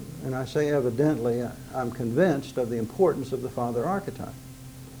 and I say evidently, I'm convinced of the importance of the father archetype.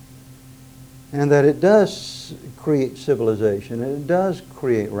 And that it does create civilization, and it does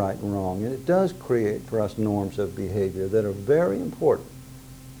create right and wrong, and it does create for us norms of behavior that are very important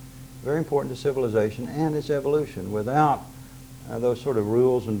to civilization and its evolution. Without those sort of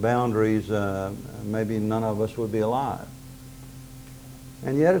rules and boundaries, maybe none of us would be alive.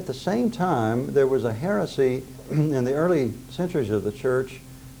 And yet at the same time, there was a heresy in the early centuries of the church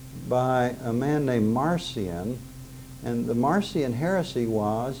by a man named Marcion, and the Marcion heresy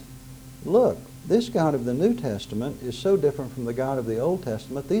was, look, this God of the New Testament is so different from the God of the Old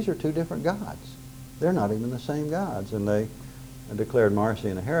Testament. These are two different gods. They're not even the same gods. And they declared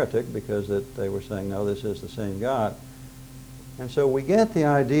Marcion a heretic because they were saying, no, this is the same God. And so we get the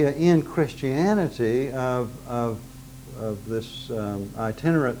idea in Christianity of this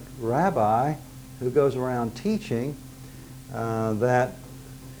itinerant rabbi who goes around teaching that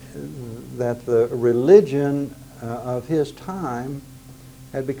the religion of his time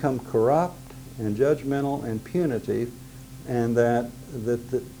had become corrupt and judgmental and punitive, and that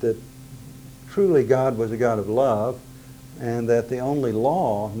truly God was a God of love, and that the only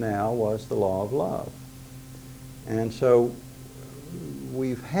law now was the law of love. And so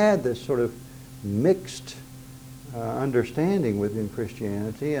we've had this sort of mixed understanding within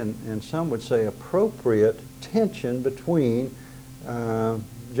Christianity, and some would say appropriate tension between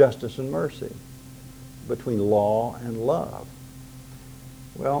justice and mercy, between law and love.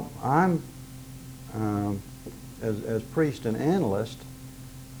 Well, I'm, as priest and analyst,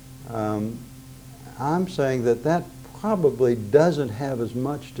 I'm saying that probably doesn't have as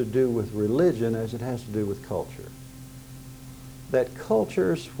much to do with religion as it has to do with culture. That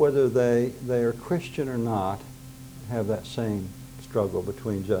cultures, whether they are Christian or not, have that same struggle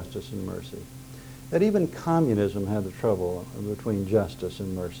between justice and mercy. That even communism had the trouble between justice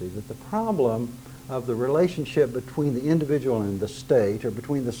and mercy. That the problem of the relationship between the individual and the state, or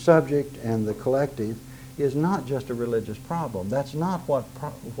between the subject and the collective, is not just a religious problem. That's not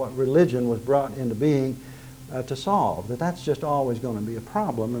what religion was brought into being to solve. That's just always going to be a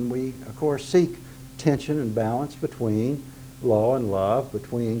problem, and we, of course, seek tension and balance between law and love,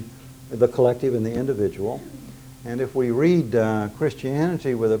 between the collective and the individual. And if we read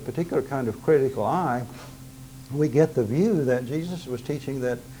Christianity with a particular kind of critical eye, we get the view that Jesus was teaching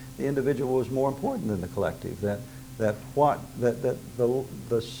that the individual was more important than the collective, that the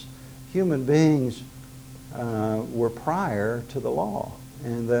human beings were prior to the law,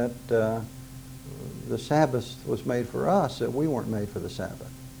 and that the Sabbath was made for us, that we weren't made for the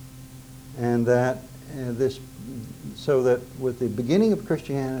Sabbath. And that so that with the beginning of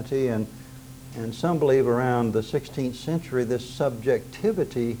Christianity, and some believe around the 16th century, this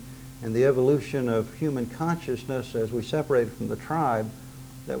subjectivity and the evolution of human consciousness as we separated from the tribe,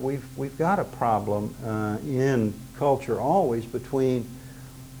 that we've got a problem in culture always between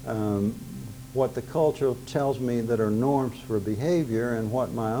what the culture tells me that are norms for behavior and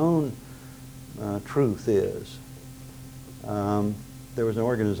what my own truth is. There was an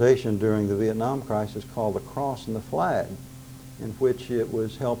organization during the Vietnam crisis called the Cross and the Flag, in which it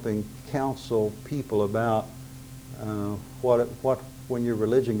was helping counsel people about what when your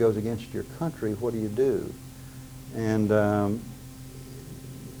religion goes against your country, what do you do? And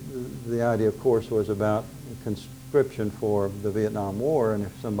the idea, of course, was about conscription for the Vietnam War, and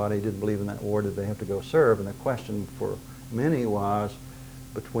if somebody didn't believe in that war, did they have to go serve? And the question for many was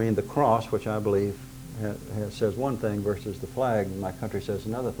between the cross, which I believe says one thing versus the flag in my country says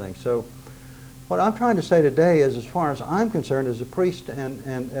another thing. So what I'm trying to say today is, as far as I'm concerned, as a priest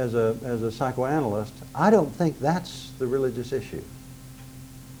and as a psychoanalyst, I don't think that's the religious issue.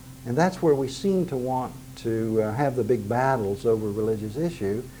 And that's where we seem to want to have the big battles over religious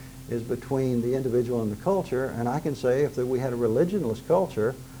issue, is between the individual and the culture. And I can say if we had a religionless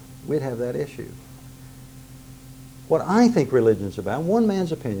culture, we'd have that issue. What I think religion's about, one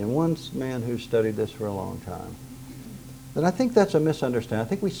man's opinion, one man who's studied this for a long time, that I think that's a misunderstanding. I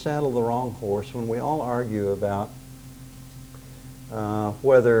think we saddle the wrong horse when we all argue about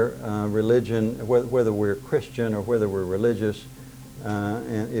whether religion, whether we're Christian or whether we're religious,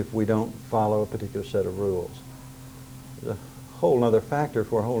 and if we don't follow a particular set of rules. There's a whole other factor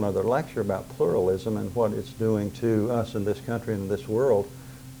for a whole other lecture about pluralism and what it's doing to us in this country and in this world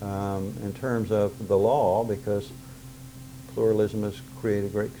in terms of the law, because pluralism has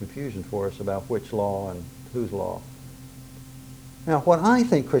created great confusion for us about which law and whose law. Now, what I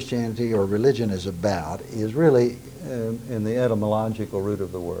think Christianity or religion is about is really in the etymological root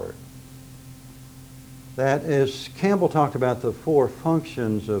of the word. That is, Campbell talked about the four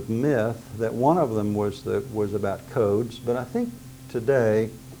functions of myth, that one of them was about codes, but I think today,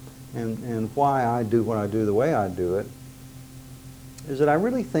 and why I do what I do the way I do it, is that I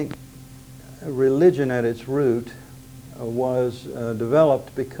really think religion at its root was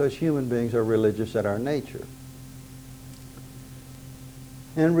developed because human beings are religious at our nature.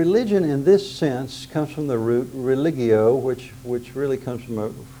 And religion in this sense comes from the root religio, which really comes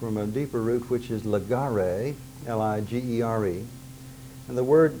from a deeper root, which is ligare, L-I-G-E-R-E. And the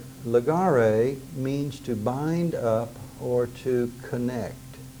word ligare means to bind up or to connect.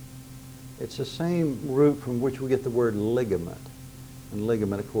 It's the same root from which we get the word ligament. And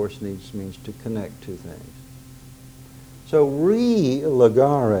ligament, of course, means to connect two things. So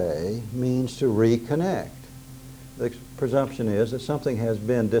re-ligare means to reconnect. The presumption is that something has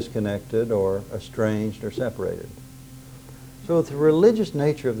been disconnected or estranged or separated. So the religious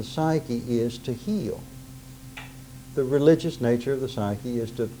nature of the psyche is to heal. The religious nature of the psyche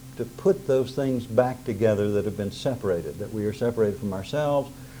is to put those things back together that have been separated, that we are separated from ourselves,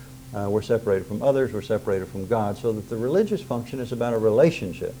 we're separated from others, we're separated from God, so that the religious function is about a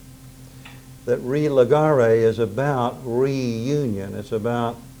relationship. That re-ligare is about reunion. It's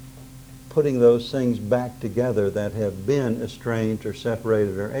about putting those things back together that have been estranged or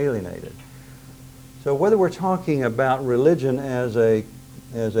separated or alienated. So whether we're talking about religion as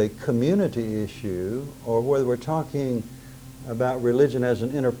a community issue, or whether we're talking about religion as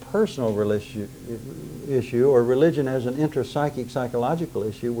an interpersonal issue, or religion as an intrapsychic psychological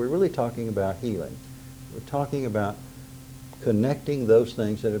issue, we're really talking about healing. We're talking about connecting those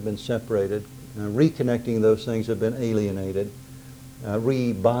things that have been separated, reconnecting those things that have been alienated,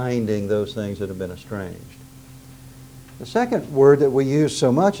 rebinding those things that have been estranged. The second word that we use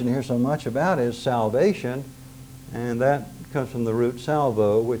so much and hear so much about is salvation, and that comes from the root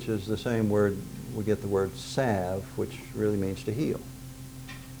salvo, which is the same word we get the word salve, which really means to heal.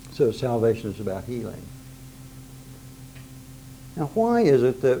 So salvation is about healing. Now, why is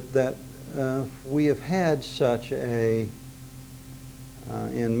it that we have had such a,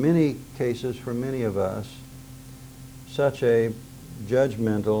 in many cases for many of us, such a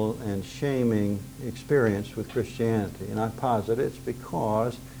judgmental and shaming experience with Christianity? And I posit it's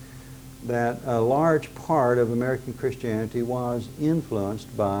because that a large part of American Christianity was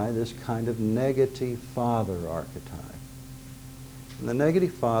influenced by this kind of negative father archetype. And the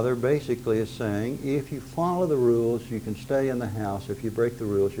negative father basically is saying, if you follow the rules, you can stay in the house. If you break the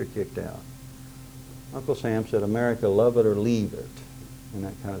rules, you're kicked out. Uncle Sam said, America, love it or leave it, in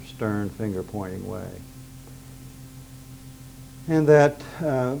that kind of stern, finger-pointing way. And that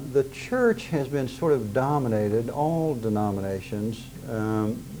the church has been sort of dominated, all denominations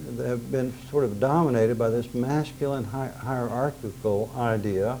have been sort of dominated by this masculine hierarchical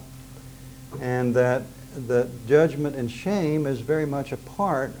idea, and that judgment and shame is very much a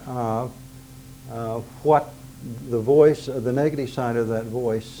part of what the voice, the negative side of that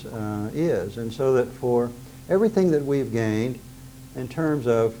voice is. And so that for everything that we've gained in terms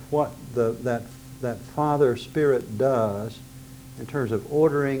of what that Father Spirit does, in terms of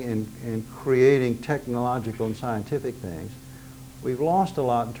ordering and creating technological and scientific things, we've lost a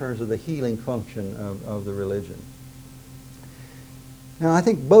lot in terms of the healing function of the religion. Now, I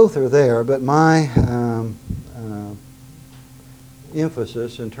think both are there, but my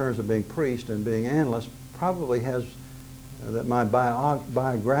emphasis in terms of being priest and being analyst probably has, that my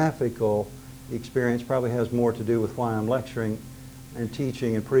biographical experience probably has more to do with why I'm lecturing and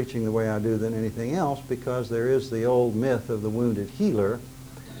teaching and preaching the way I do than anything else, because there is the old myth of the wounded healer,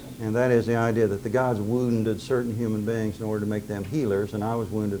 And that is the idea that the gods wounded certain human beings in order to make them healers, and I was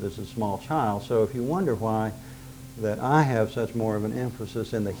wounded as a small child. So if you wonder why that I have such more of an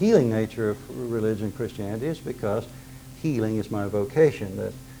emphasis in the healing nature of religion and Christianity, it's because healing is my vocation,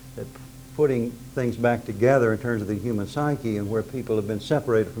 that putting things back together in terms of the human psyche, and where people have been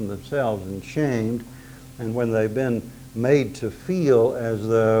separated from themselves and shamed, and when they've been made to feel as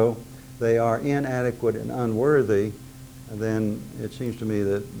though they are inadequate and unworthy, then it seems to me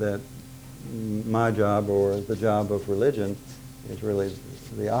that my job, or the job of religion, is really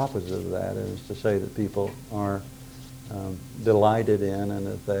the opposite of that, is to say that people are delighted in, and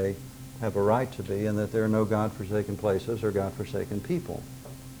that they have a right to be, and that there are no God-forsaken places or God-forsaken people.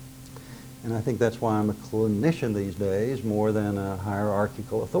 And I think that's why I'm a clinician these days more than a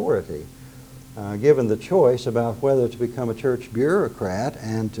hierarchical authority. Given the choice about whether to become a church bureaucrat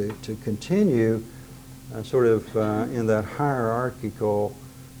and to continue sort of in that hierarchical,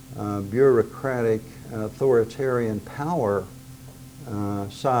 bureaucratic, authoritarian power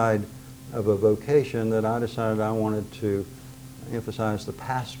side of a vocation, that I decided I wanted to emphasize the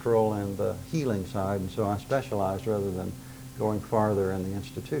pastoral and the healing side, and so I specialized rather than going farther in the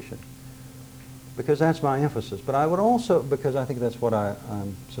institution. Because that's my emphasis. But I would also, because I think that's what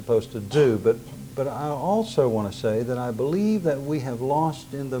I'm supposed to do, but I also want to say that I believe that we have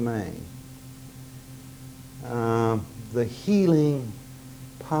lost in the main the healing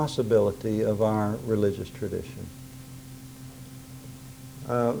possibility of our religious tradition.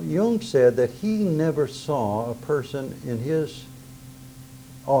 Jung said that he never saw a person in his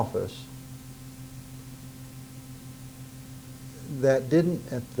office that didn't,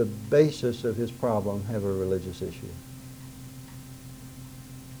 at the basis of his problem, have a religious issue.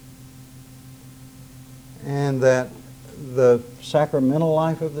 And that the sacramental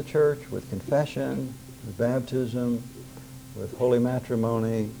life of the church, with confession, with baptism, with holy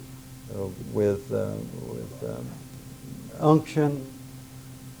matrimony, with unction,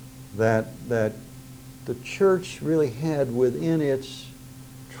 that the church really had within its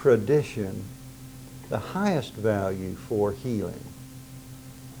tradition the highest value for healing.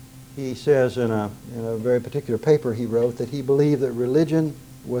 He says in a very particular paper he wrote that he believed that religion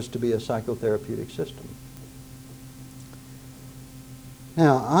was to be a psychotherapeutic system.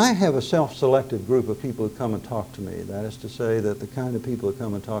 Now, I have a self-selected group of people who come and talk to me. That is to say that the kind of people who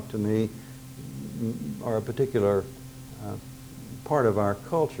come and talk to me are a particular part of our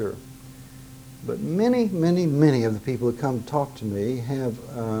culture. But many, many, many of the people who come to talk to me have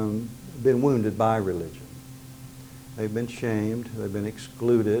been wounded by religion. They've been shamed, they've been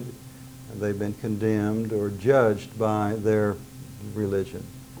excluded, they've been condemned or judged by their religion.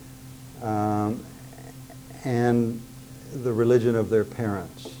 And the religion of their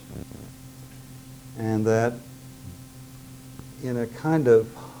parents. And that in a kind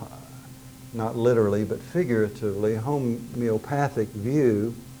of, not literally but figuratively, homeopathic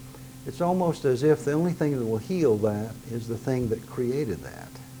view, it's almost as if the only thing that will heal that is the thing that created that.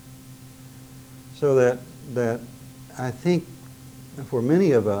 So that I think for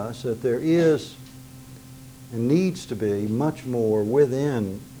many of us that there is and needs to be much more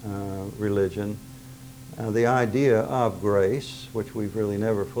within religion. The idea of grace, which we've really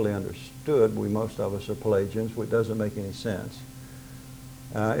never fully understood, most of us are Pelagians, which doesn't make any sense.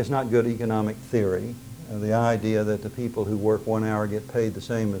 It's not good economic theory. The idea that the people who work 1 hour get paid the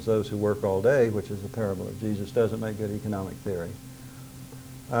same as those who work all day, which is the parable of Jesus, doesn't make good economic theory.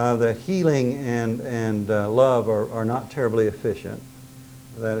 That healing and love are not terribly efficient.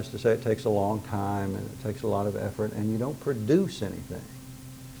 That is to say, it takes a long time and it takes a lot of effort, and you don't produce anything.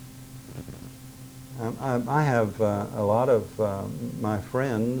 I have a lot of my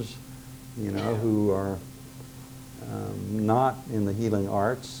friends, who are not in the healing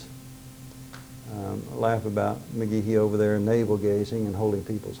arts, laugh about McGehee over there navel gazing and holding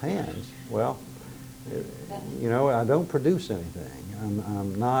people's hands. Well, I don't produce anything.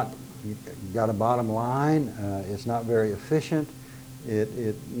 I'm not got a bottom line. It's not very efficient.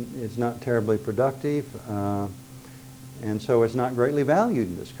 It's not terribly productive, and so it's not greatly valued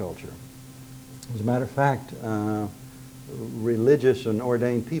in this culture. As a matter of fact, religious and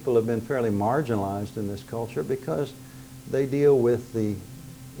ordained people have been fairly marginalized in this culture because they deal with the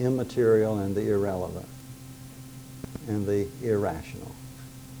immaterial and the irrelevant and the irrational.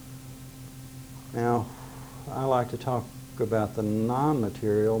 Now, I like to talk about the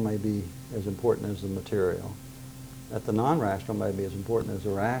non-material may be as important as the material, that the non-rational may be as important as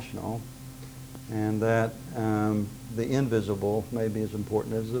the rational, and that the invisible may be as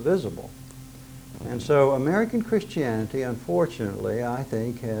important as the visible. And so American Christianity, unfortunately, I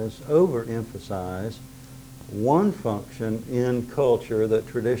think, has overemphasized one function in culture that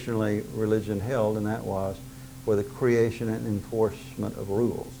traditionally religion held, and that was for the creation and enforcement of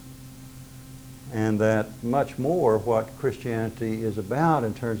rules. And that much more what Christianity is about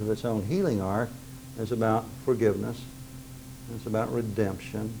in terms of its own healing arc is about forgiveness, it's about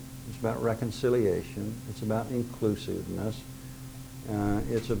redemption, it's about reconciliation, it's about inclusiveness,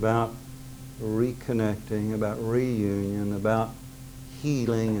 it's about reconnecting, about reunion, about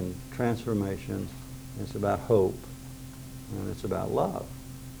healing and transformation. It's about hope, and it's about love.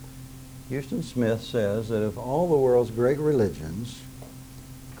 Houston Smith says that of all the world's great religions,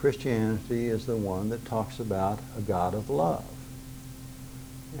 Christianity is the one that talks about a God of love.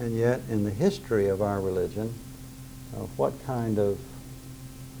 And yet, in the history of our religion, what kind of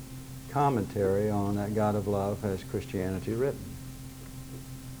commentary on that God of love has Christianity written?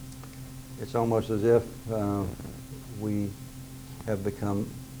 It's almost as if we have become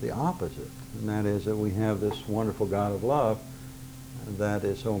the opposite, and that is that we have this wonderful God of love that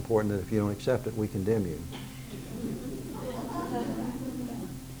is so important that if you don't accept it, we condemn you.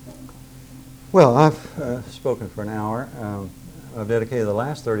 Well, I've spoken for an hour. I've dedicated the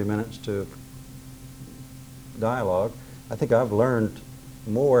last 30 minutes to dialogue. I think I've learned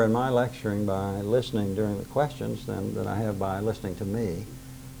more in my lecturing by listening during the questions than I have by listening to me.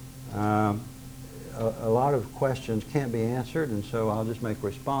 A lot of questions can't be answered, and so I'll just make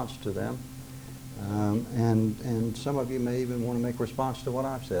response to them. And some of you may even want to make response to what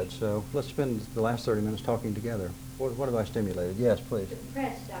I've said. So let's spend the last 30 minutes talking together. What have I stimulated? Yes, please. The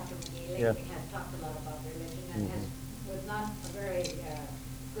press, Dr. McGee, Yeah. has talked a lot about religion and was not a very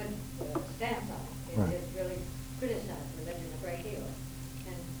good stance on it. It Right. has really criticized religion a great deal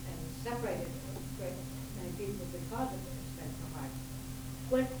and separated great many people because of it. It's been so hard.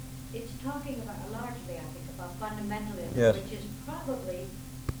 Well, it's talking about largely, I think, about fundamentalism, Yes. which is probably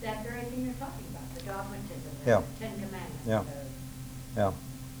that very thing you're talking about, the dogmatism, Yeah. the Ten Commandments. Yeah. Yeah,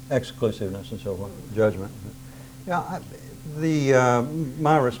 exclusiveness and so forth, judgment. Yeah,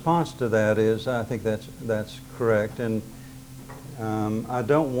 my response to that is I think that's correct, and I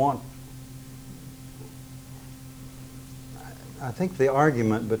don't want. I think the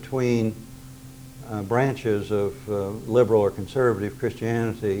argument between branches of liberal or conservative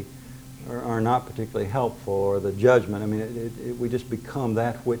Christianity are not particularly helpful, or the judgment. I mean, we just become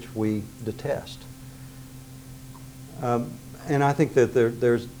that which we detest. And I think that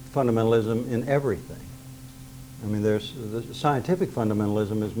there's fundamentalism in everything. I mean, there's the scientific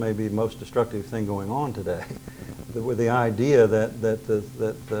fundamentalism is maybe the most destructive thing going on today, with the idea that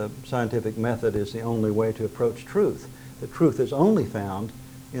the scientific method is the only way to approach truth. The truth is only found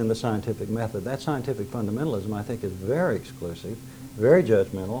in the scientific method. That scientific fundamentalism, I think, is very exclusive, very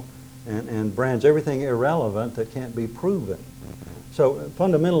judgmental, and brands everything irrelevant that can't be proven. So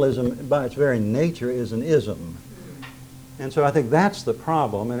fundamentalism, by its very nature, is an ism. And so I think that's the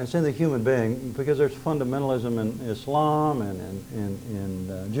problem, and it's in the human being, because there's fundamentalism in Islam and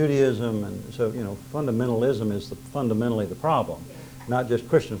in Judaism, and so, you know, fundamentalism is fundamentally the problem, not just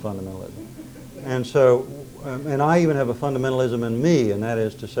Christian fundamentalism. And so, and I even have a fundamentalism in me, and that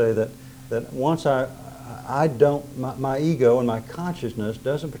is to say that once I don't, my ego and my consciousness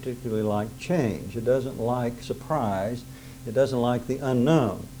doesn't particularly like change. It doesn't like surprise. It doesn't like the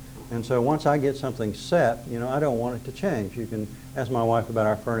unknown. And so once I get something set, you know, I don't want it to change. You can ask my wife about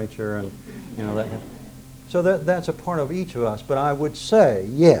our furniture and, you know, that. So that's a part of each of us. But I would say,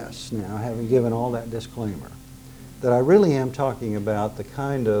 yes, now, having given all that disclaimer, that I really am talking about the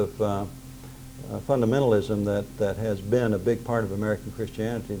kind of fundamentalism that has been a big part of American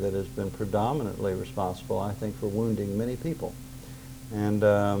Christianity that has been predominantly responsible, I think, for wounding many people. And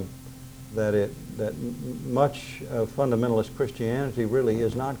that much of fundamentalist Christianity really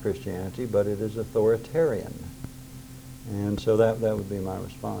is not Christianity, but it is authoritarian. And so that would be my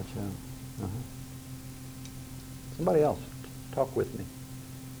response, yeah. Somebody else, talk with me.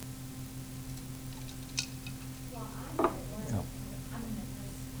 Well, I was Yeah. a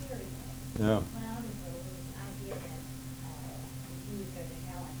scary one. Yeah. When I was little, there was an idea that if you would go to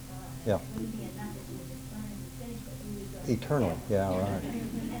hell and burn, Yeah. it wouldn't be enough that you would just burn and be finished, but you would go to Eternally, heaven. yeah, right. And I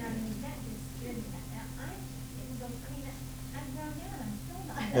mean, that just scared me. Now, I'm grown now, I'm still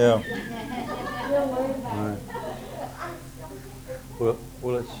not. Yeah. Still worried about Right. it. I'm still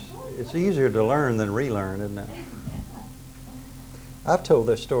Well, it's easier to learn than relearn, isn't it? I've told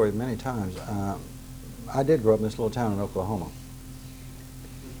this story many times. I did grow up in this little town in Oklahoma.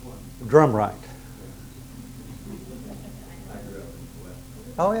 Drumright.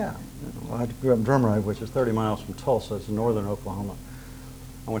 Oh, yeah. Well, I grew up in Drumright, which is 30 miles from Tulsa. It's in northern Oklahoma.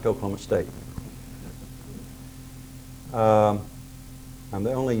 I went to Oklahoma State. I'm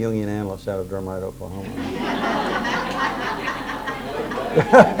the only Jungian analyst out of Drumright, Oklahoma.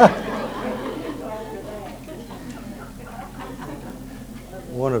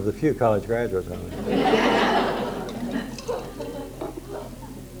 One of the few college graduates. I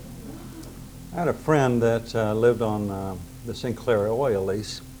had a friend that lived on the Sinclair oil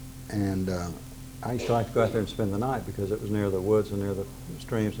lease, and I used to like to go out there and spend the night because it was near the woods and near the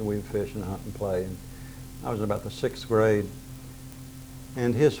streams, and we'd fish and hunt and play. And I was in about the 6th grade,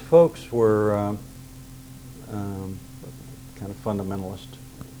 and his folks were kind of fundamentalist.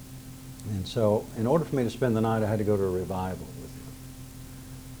 And so in order for me to spend the night, I had to go to a revival with him.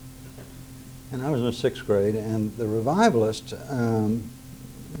 And I was in the 6th grade, and the revivalist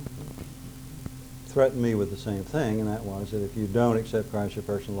threatened me with the same thing, and that was that if you don't accept Christ your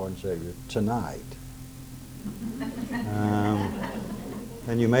personal Lord and Savior tonight,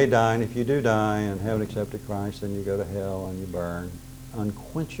 then you may die, and if you do die and haven't accepted Christ, then you go to hell and you burn.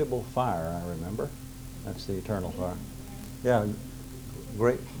 Unquenchable fire, I remember. That's the eternal fire. Yeah,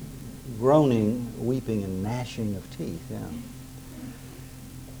 great groaning, weeping, and gnashing of teeth, yeah.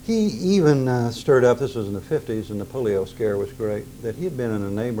 He even stirred up, this was in the 50s, and the polio scare was great, that he had been in a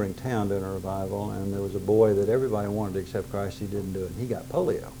neighboring town doing a revival, and there was a boy that everybody wanted to accept Christ. He didn't do it, and he got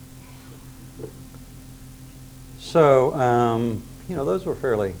polio. So, you know, those were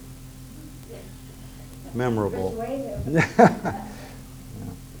fairly memorable. Yeah.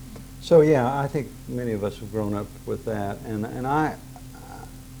 So, yeah, I think many of us have grown up with that, and I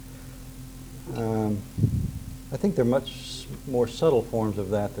think there are much more subtle forms of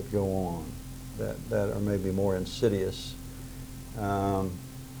that that go on, that are maybe more insidious,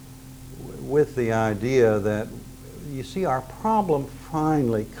 with the idea that, you see, our problem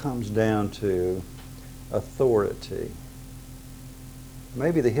finally comes down to authority.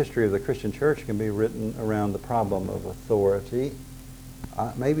 Maybe the history of the Christian church can be written around the problem of authority.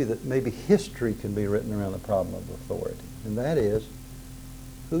 Maybe history can be written around the problem of authority, and that is,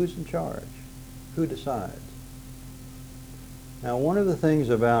 who's in charge? Who decides? Now, one of the things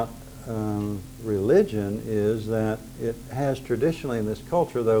about religion is that it has traditionally in this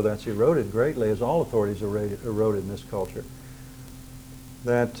culture, though that's eroded greatly, as all authorities eroded in this culture,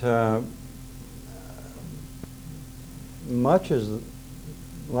 that much as,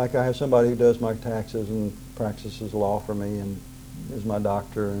 like I have somebody who does my taxes and practices law for me and is my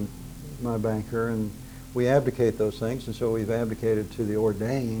doctor and my banker, and we abdicate those things, and so we've abdicated to the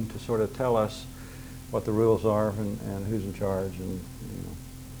ordained to sort of tell us what the rules are and who's in charge, and you know,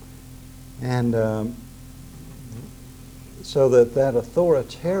 and so that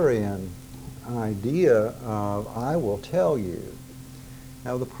authoritarian idea of I will tell you.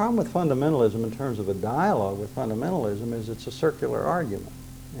 Now, the problem with fundamentalism in terms of a dialogue with fundamentalism is it's a circular argument,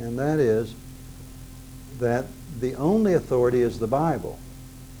 and that is that the only authority is the Bible.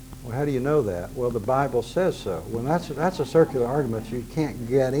 Well, how do you know that? Well, the Bible says so. Well, that's a circular argument you can't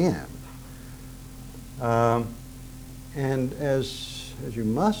get in. And as you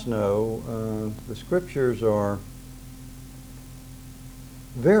must know, the Scriptures are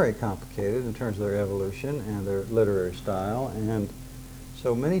very complicated in terms of their evolution and their literary style, and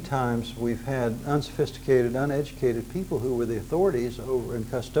so many times we've had unsophisticated, uneducated people who were the authorities over and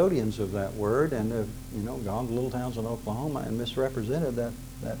custodians of that word, and have, you know, gone to little towns in Oklahoma and misrepresented that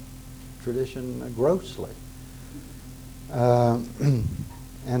tradition grossly.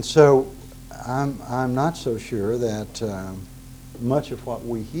 And so I'm not so sure that much of what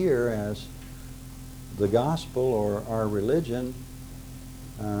we hear as the gospel or our religion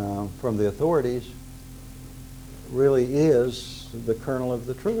from the authorities really is the kernel of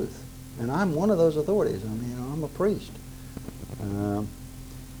the truth. And I'm one of those authorities. I mean, I'm a priest.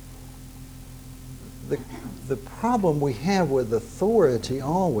 The problem we have with authority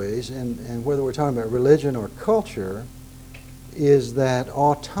always, and whether we're talking about religion or culture, is that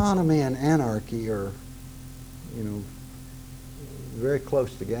autonomy and anarchy are, you know, very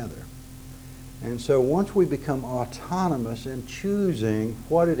close together. And so once we become autonomous in choosing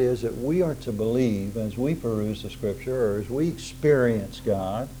what it is that we are to believe as we peruse the Scripture or as we experience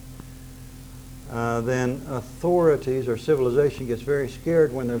God, then authorities or civilization gets very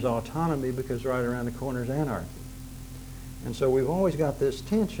scared when there's autonomy, because right around the corner is anarchy. And so we've always got this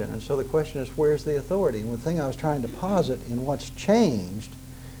tension. And so the question is, where's the authority? And the thing I was trying to posit in what's changed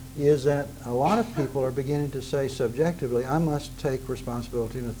is that a lot of people are beginning to say subjectively, I must take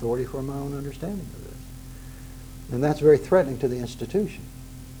responsibility and authority for my own understanding of this. And that's very threatening to the institution,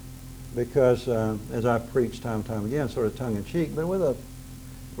 because as I've preached time and time again, sort of tongue-in-cheek, but with a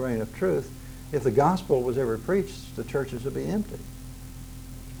grain of truth, if the gospel was ever preached, the churches would be empty.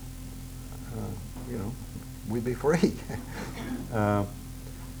 You know, we'd be free.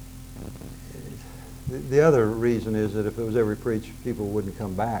 The other reason is that if it was ever preached, people wouldn't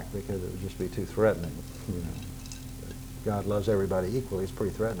come back because it would just be too threatening. You know, God loves everybody equally. It's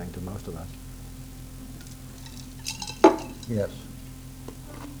pretty threatening to most of us. Yes.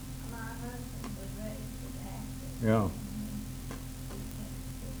 My husband was raised with actors. Yeah.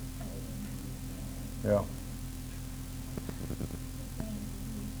 Yeah.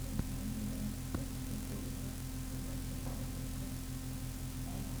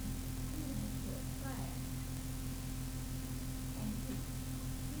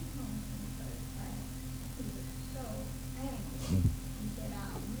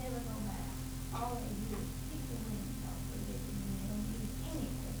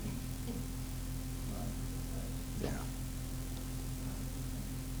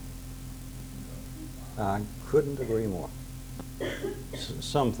 I couldn't agree more.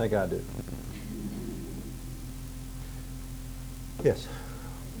 Some think I do. Yes.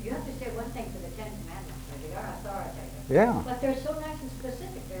 You have to say one thing for the Ten Commandments, or they are authoritative. Yeah. But they're so nice and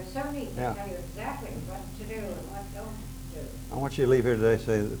specific. They're so neat. They Yeah. tell you exactly what to do and what don't do. I want you to leave here today and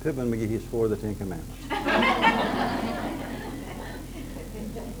say that Pittman McGee is for the Ten Commandments.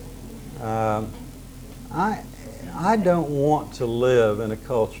 I don't want to live in a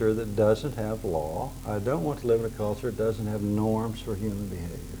culture that doesn't have law. I don't want to live in a culture that doesn't have norms for human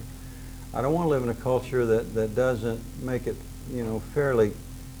behavior. I don't want to live in a culture that doesn't make it, you know, fairly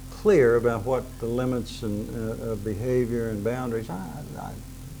clear about what the limits of behavior and boundaries. I'm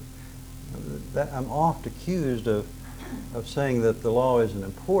oft accused of saying that the law isn't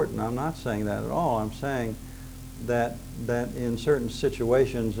important. I'm not saying that at all. I'm saying that in certain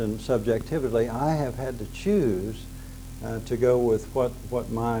situations and subjectively, I have had to choose to go with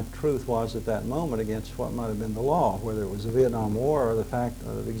what my truth was at that moment against what might have been the law, whether it was the Vietnam War or the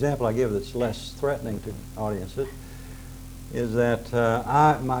example I give that's less threatening to audiences is that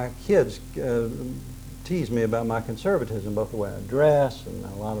my kids tease me about my conservatism, both the way I dress and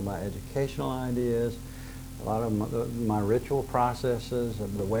a lot of my educational ideas, a lot of my ritual processes,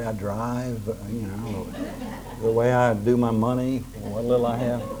 the way I drive, you know, the way I do my money, what little I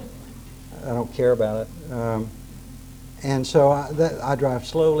have. I don't care about it. And so I drive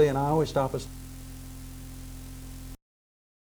slowly, and I always stop at